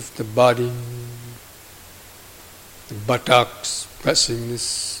surface of the body, the buttocks pressing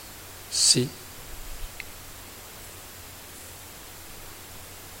this seat.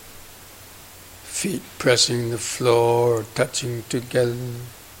 Feet pressing the floor or touching together.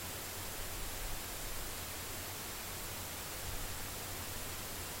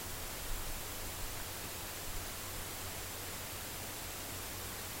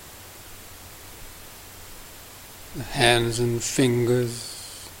 The hands and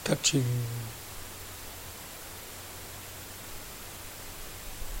fingers touching.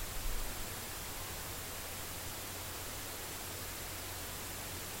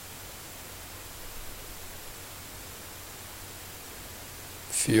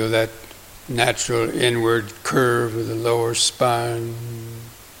 Feel that natural inward curve of the lower spine.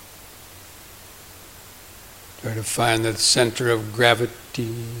 Try to find that center of gravity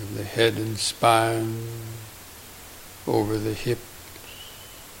of the head and spine. Over the hips.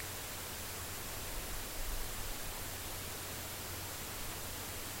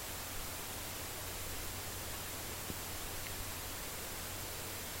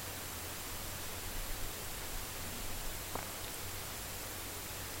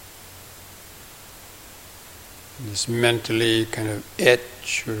 Just mentally kind of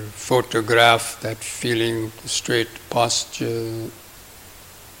etch or photograph that feeling, the straight posture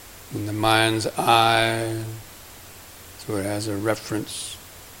in the mind's eye. So it has a reference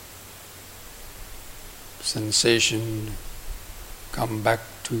sensation to come back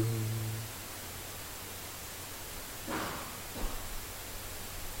to.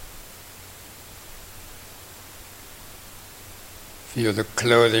 Feel the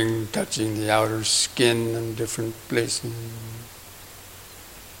clothing touching the outer skin in different places.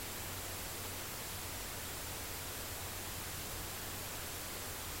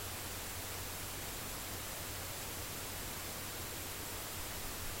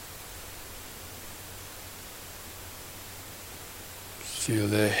 Feel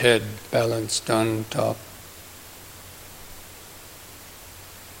the head balanced on top.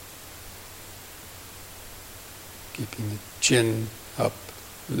 Keeping the chin up,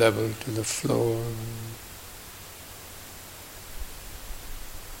 level to the floor.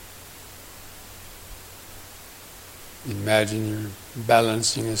 Imagine you're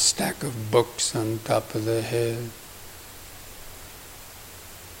balancing a stack of books on top of the head.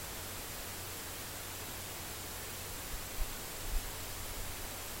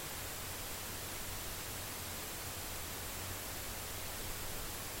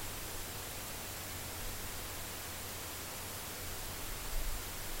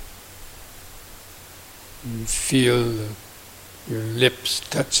 And feel your lips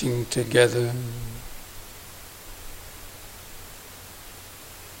touching together.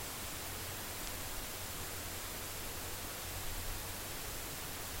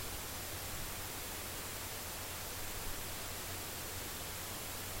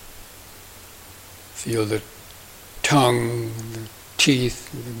 Feel the tongue, the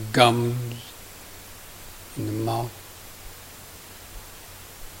teeth, the gums in the mouth.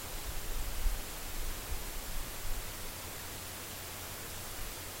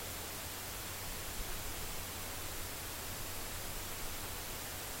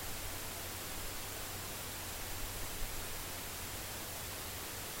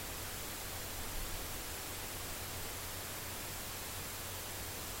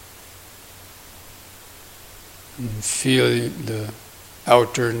 And feel the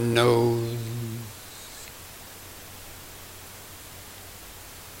outer nose,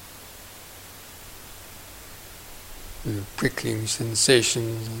 the prickling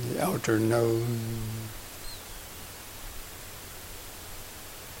sensations on the outer nose.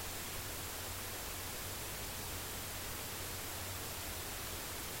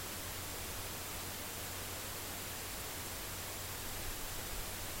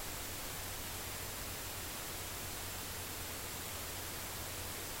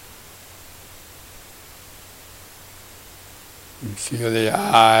 And feel the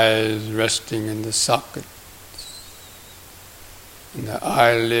eyes resting in the sockets, and the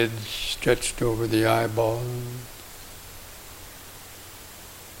eyelids stretched over the eyeballs.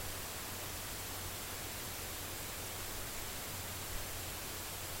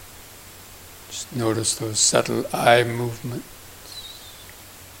 Just notice those subtle eye movements.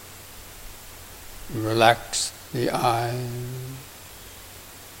 Relax the eyes.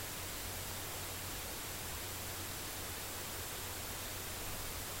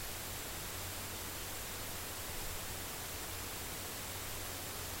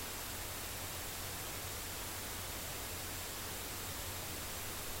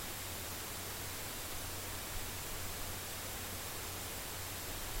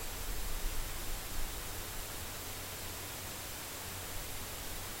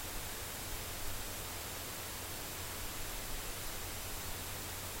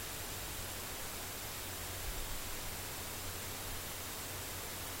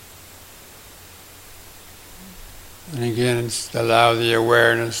 And again, allow the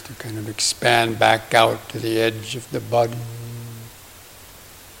awareness to kind of expand back out to the edge of the body.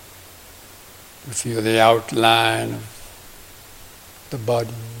 You feel the outline of the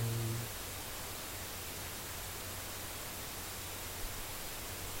body.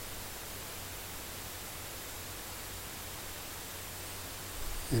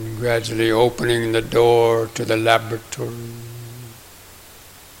 And gradually opening the door to the laboratory.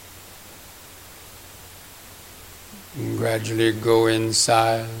 And gradually go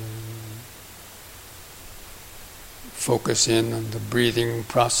inside. Focus in on the breathing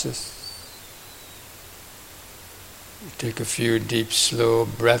process. Take a few deep, slow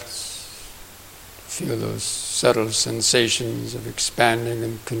breaths. Feel those subtle sensations of expanding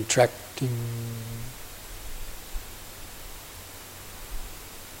and contracting.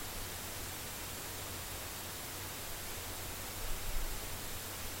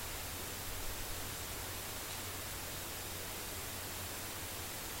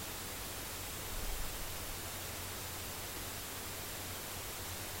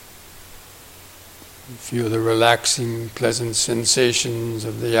 Feel the relaxing, pleasant sensations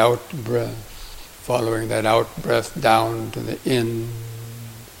of the out-breath, following that out-breath down to the in.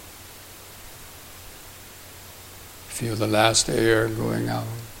 Feel the last air going out.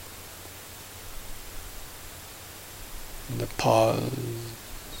 and the pause.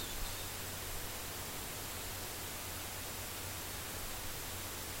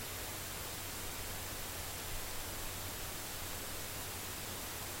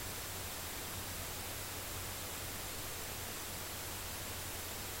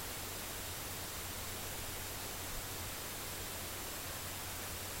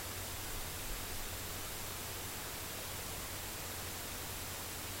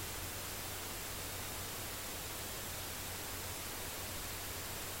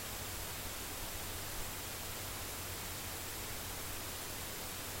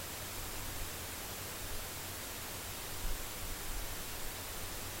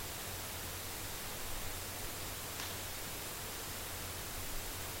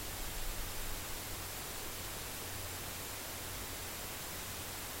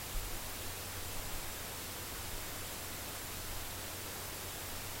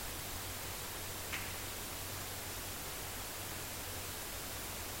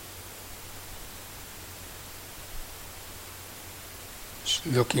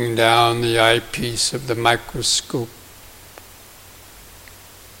 Looking down the eyepiece of the microscope,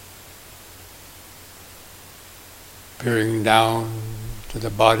 peering down to the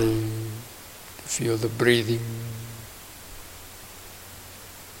body to feel the breathing.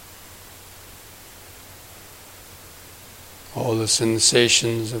 All the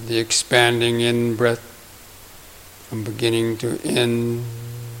sensations of the expanding in-breath from beginning to end,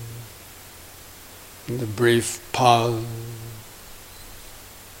 and the brief pause.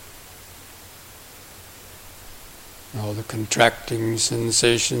 All the contracting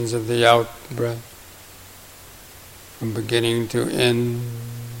sensations of the out-breath from beginning to end,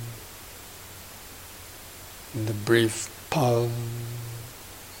 and the brief pause.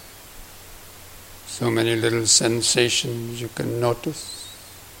 So many little sensations you can notice.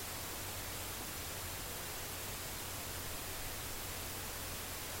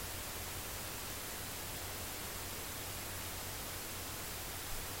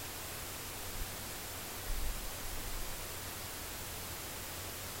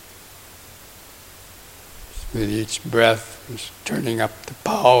 With each breath, just turning up the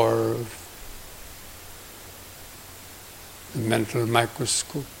power of the mental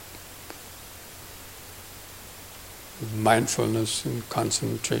microscope, of mindfulness and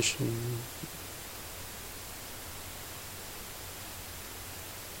concentration.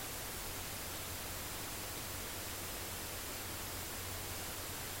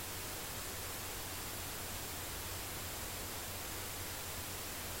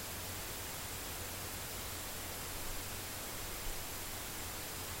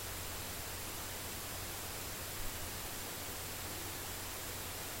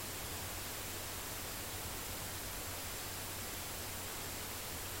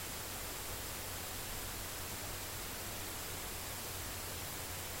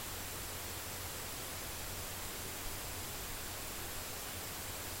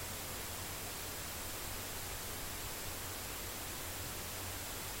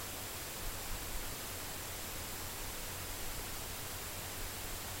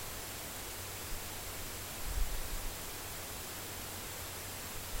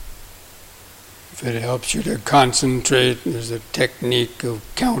 If it helps you to concentrate, there's a technique of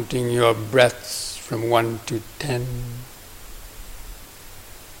counting your breaths from 1 to 10.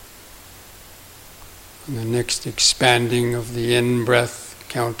 And the next expanding of the in-breath,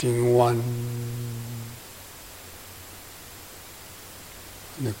 counting 1.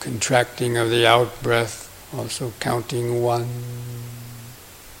 And the contracting of the out-breath, also counting 1.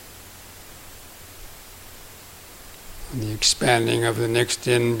 And the expanding of the next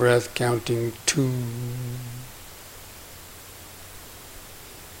in-breath, counting 2.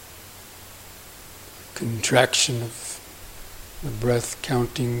 Contraction of the breath,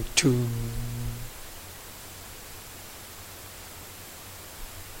 counting 2.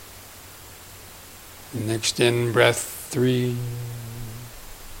 The next in-breath, 3.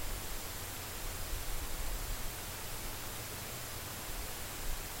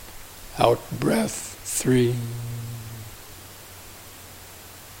 Out-breath, 3.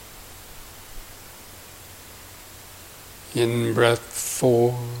 In-breath,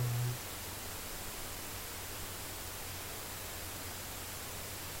 4.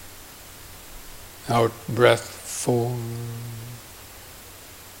 Out-breath, 4.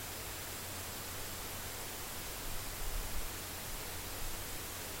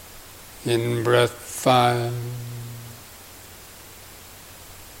 In-breath, 5.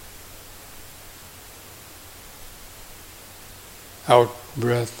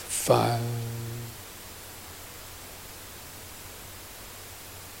 Out-breath, 5.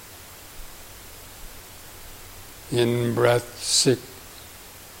 In breath 6.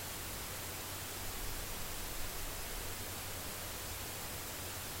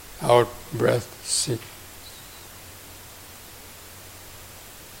 Out breath 6.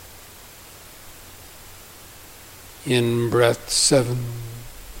 In breath 7.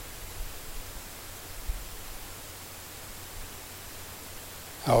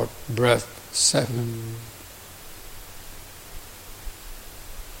 Out breath 7.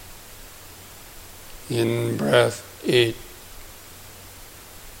 In breath 8.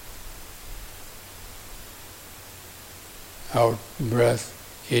 Out breath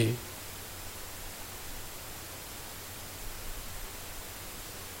 8.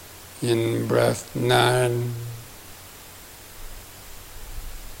 In breath 9.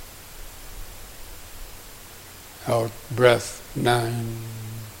 Out breath 9.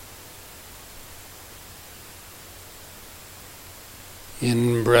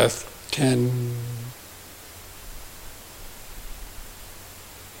 In breath 10.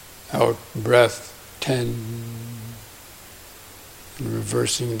 Out breath 10. And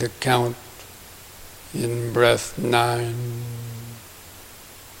reversing the count. In breath 9.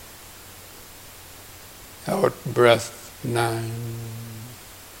 Out breath 9.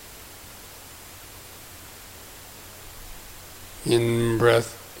 In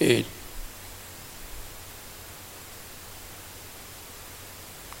breath 8.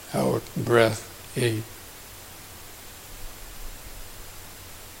 Out breath 8.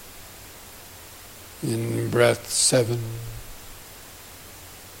 In breath 7.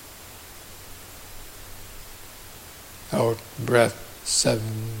 Out breath 7.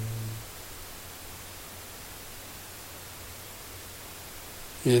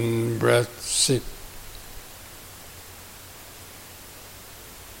 In breath 6.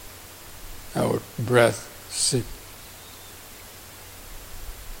 Out breath 6.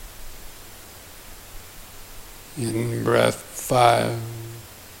 In breath 5.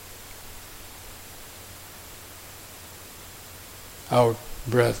 Out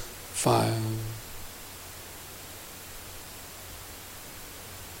breath 5.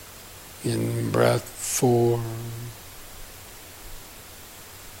 In breath 4.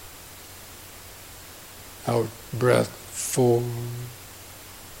 Out breath 4.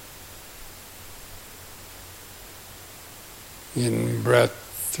 In breath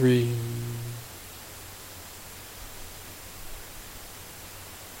 3.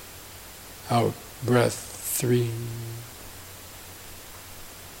 Out breath 3.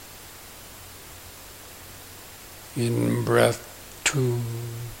 In breath 2.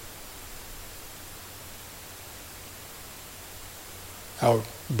 Out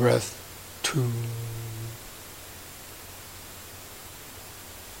breath 2.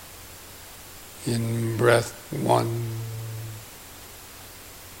 In breath 1.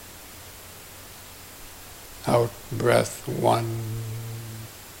 Out breath 1.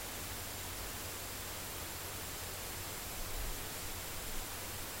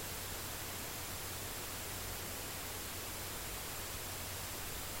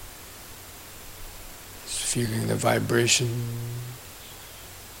 Just feeling the vibration.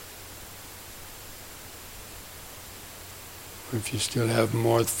 Or if you still have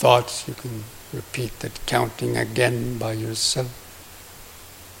more thoughts, you can repeat that counting again by yourself.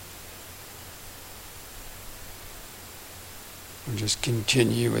 Or just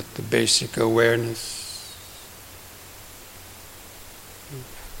continue with the basic awareness,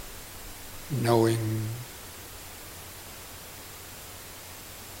 knowing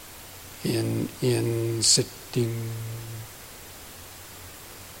in sitting,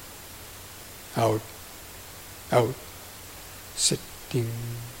 out, sitting.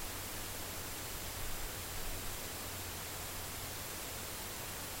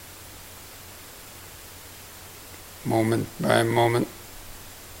 Moment by moment,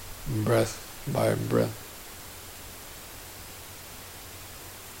 breath by breath.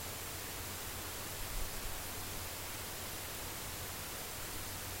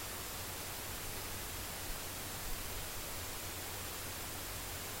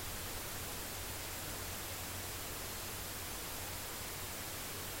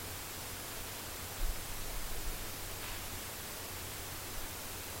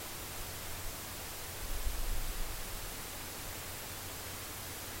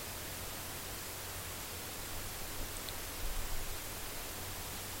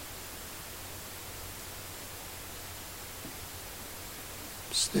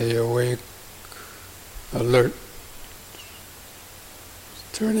 Stay awake, alert,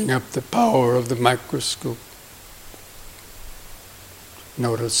 turning up the power of the microscope.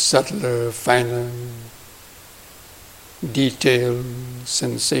 Notice subtler, finer, detailed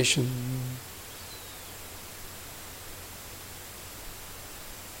sensation.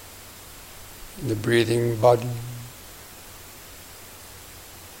 the breathing body.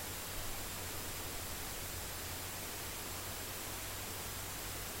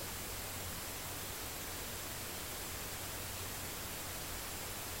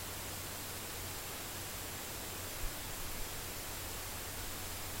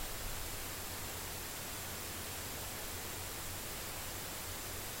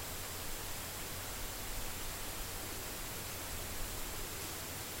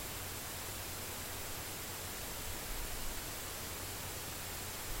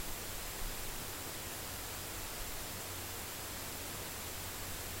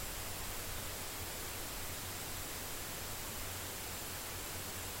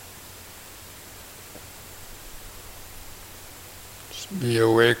 Be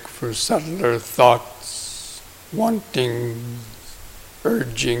awake for subtler thoughts, wantings,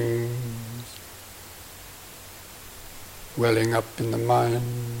 urgings, welling up in the mind.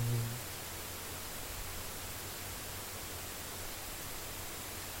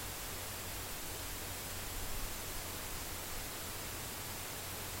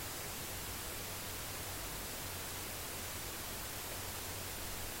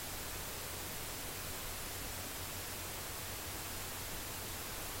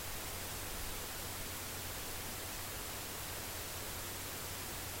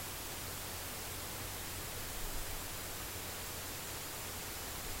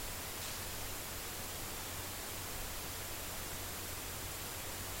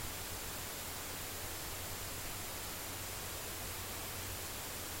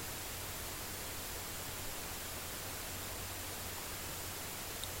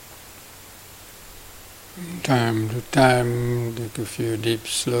 From time to time, take a few deep,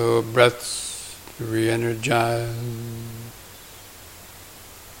 slow breaths to re-energize,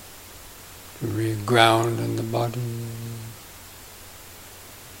 to re-ground in the body,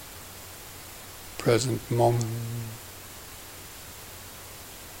 present moment.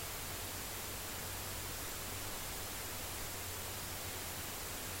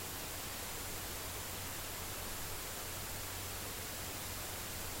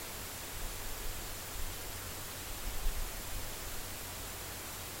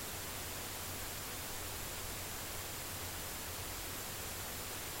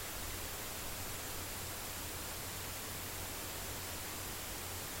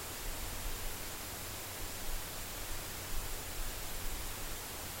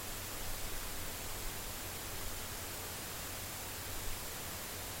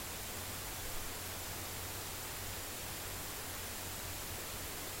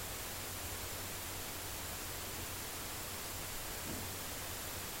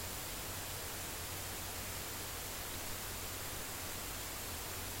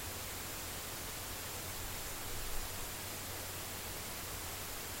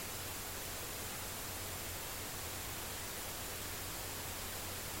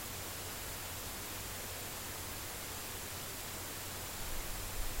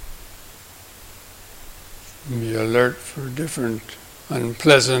 Be alert for different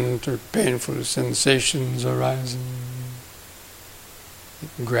unpleasant or painful sensations arising.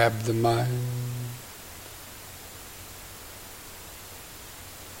 Grab the mind.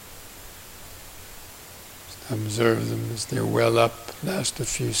 Just observe them as they well up, last a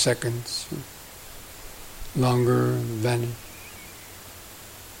few seconds, longer, and vanish.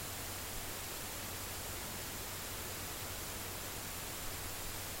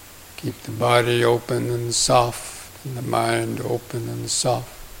 Keep the body open and soft, and the mind open and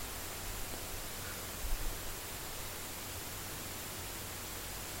soft.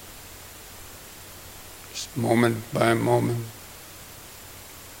 Just moment by moment,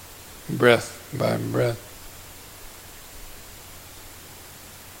 breath by breath.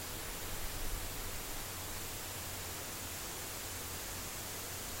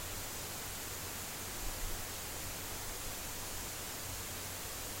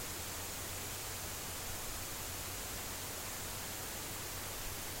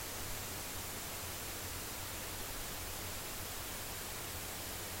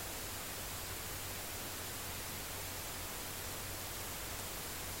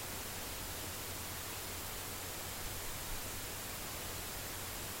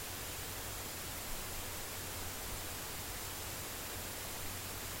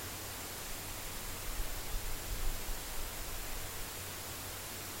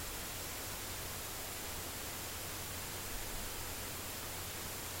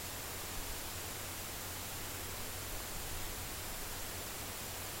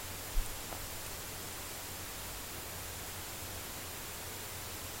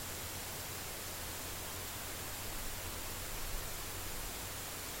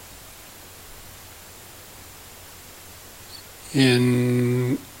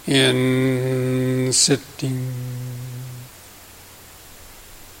 in sitting,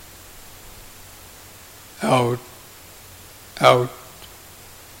 out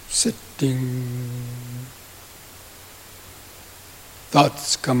sitting,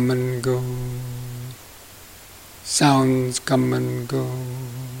 thoughts come and go, sounds come and go,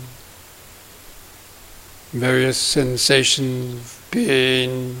 various sensations of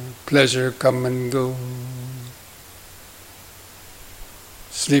pain, pleasure come and go,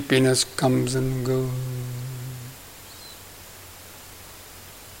 sleepiness comes and goes.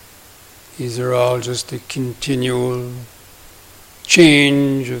 These are all just a continual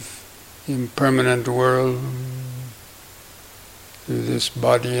change of the impermanent world through this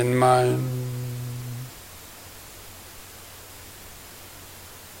body and mind.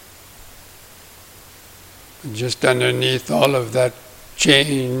 But just underneath all of that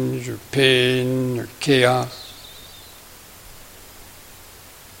change or pain or chaos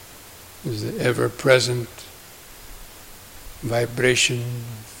is the ever-present vibration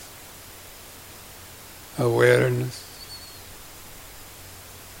of awareness.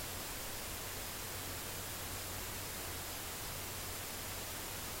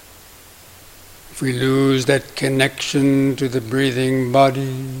 If we lose that connection to the breathing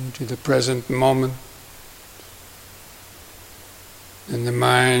body, to the present moment, then the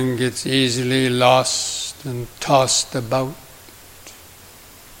mind gets easily lost and tossed about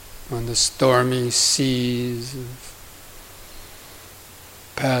on the stormy seas of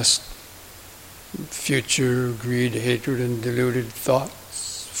past, future, greed, hatred, and deluded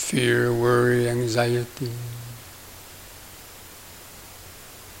thoughts, fear, worry, anxiety.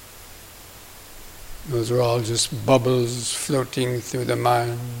 Those are all just bubbles floating through the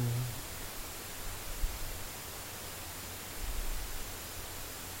mind.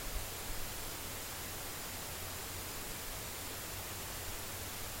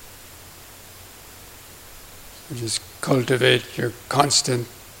 So just cultivate your constant,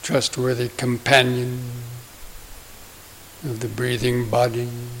 trustworthy companion of the breathing body.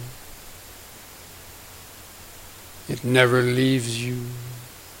 It never leaves you.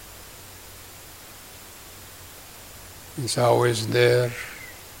 It's always there,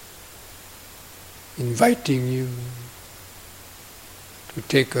 inviting you to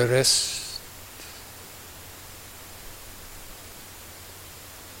take a rest.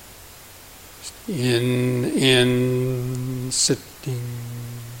 In sitting,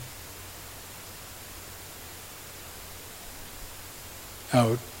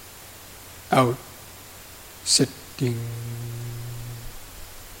 out sitting.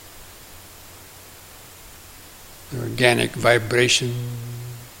 The organic vibration,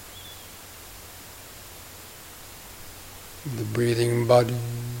 the breathing body.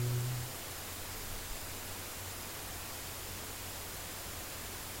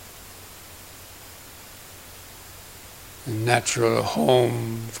 A natural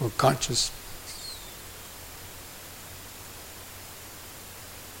home for consciousness.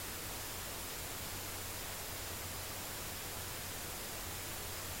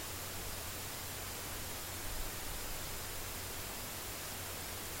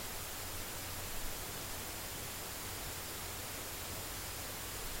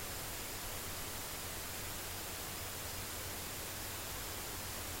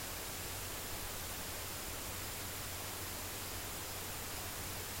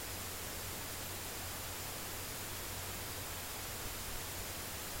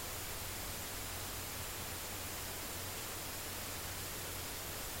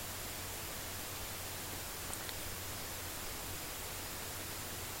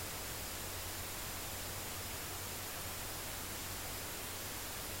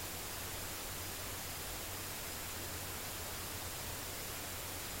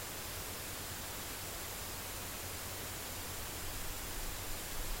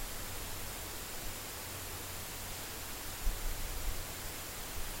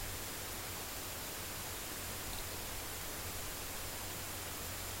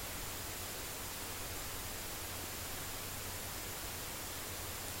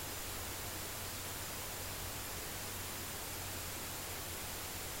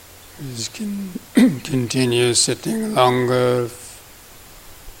 Just continue sitting longer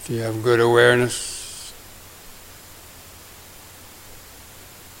if you have good awareness.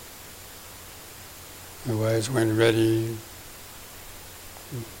 Otherwise, when ready,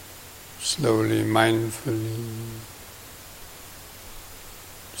 slowly, mindfully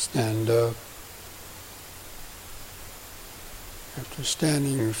stand up. After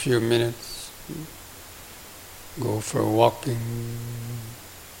standing a few minutes, go for walking.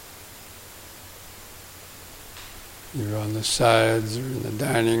 either on the sides or in the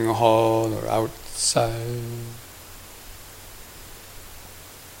dining hall or outside.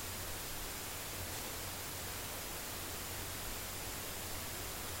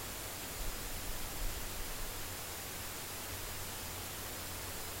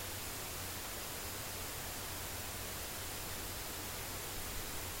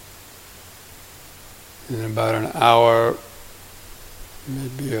 In about an hour,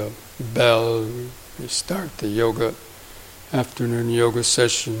 maybe a bell, we start the afternoon yoga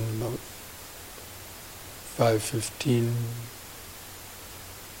session about 5:15.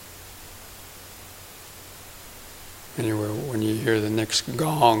 Anyway, when you hear the next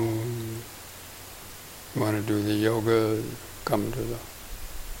gong, you want to do the yoga, come to the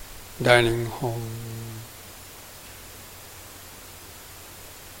dining hall.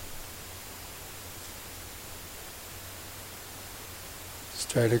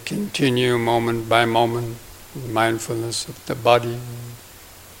 Try to continue moment by moment mindfulness of the body,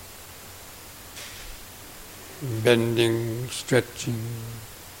 bending, stretching,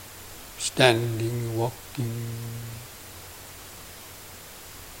 standing, walking.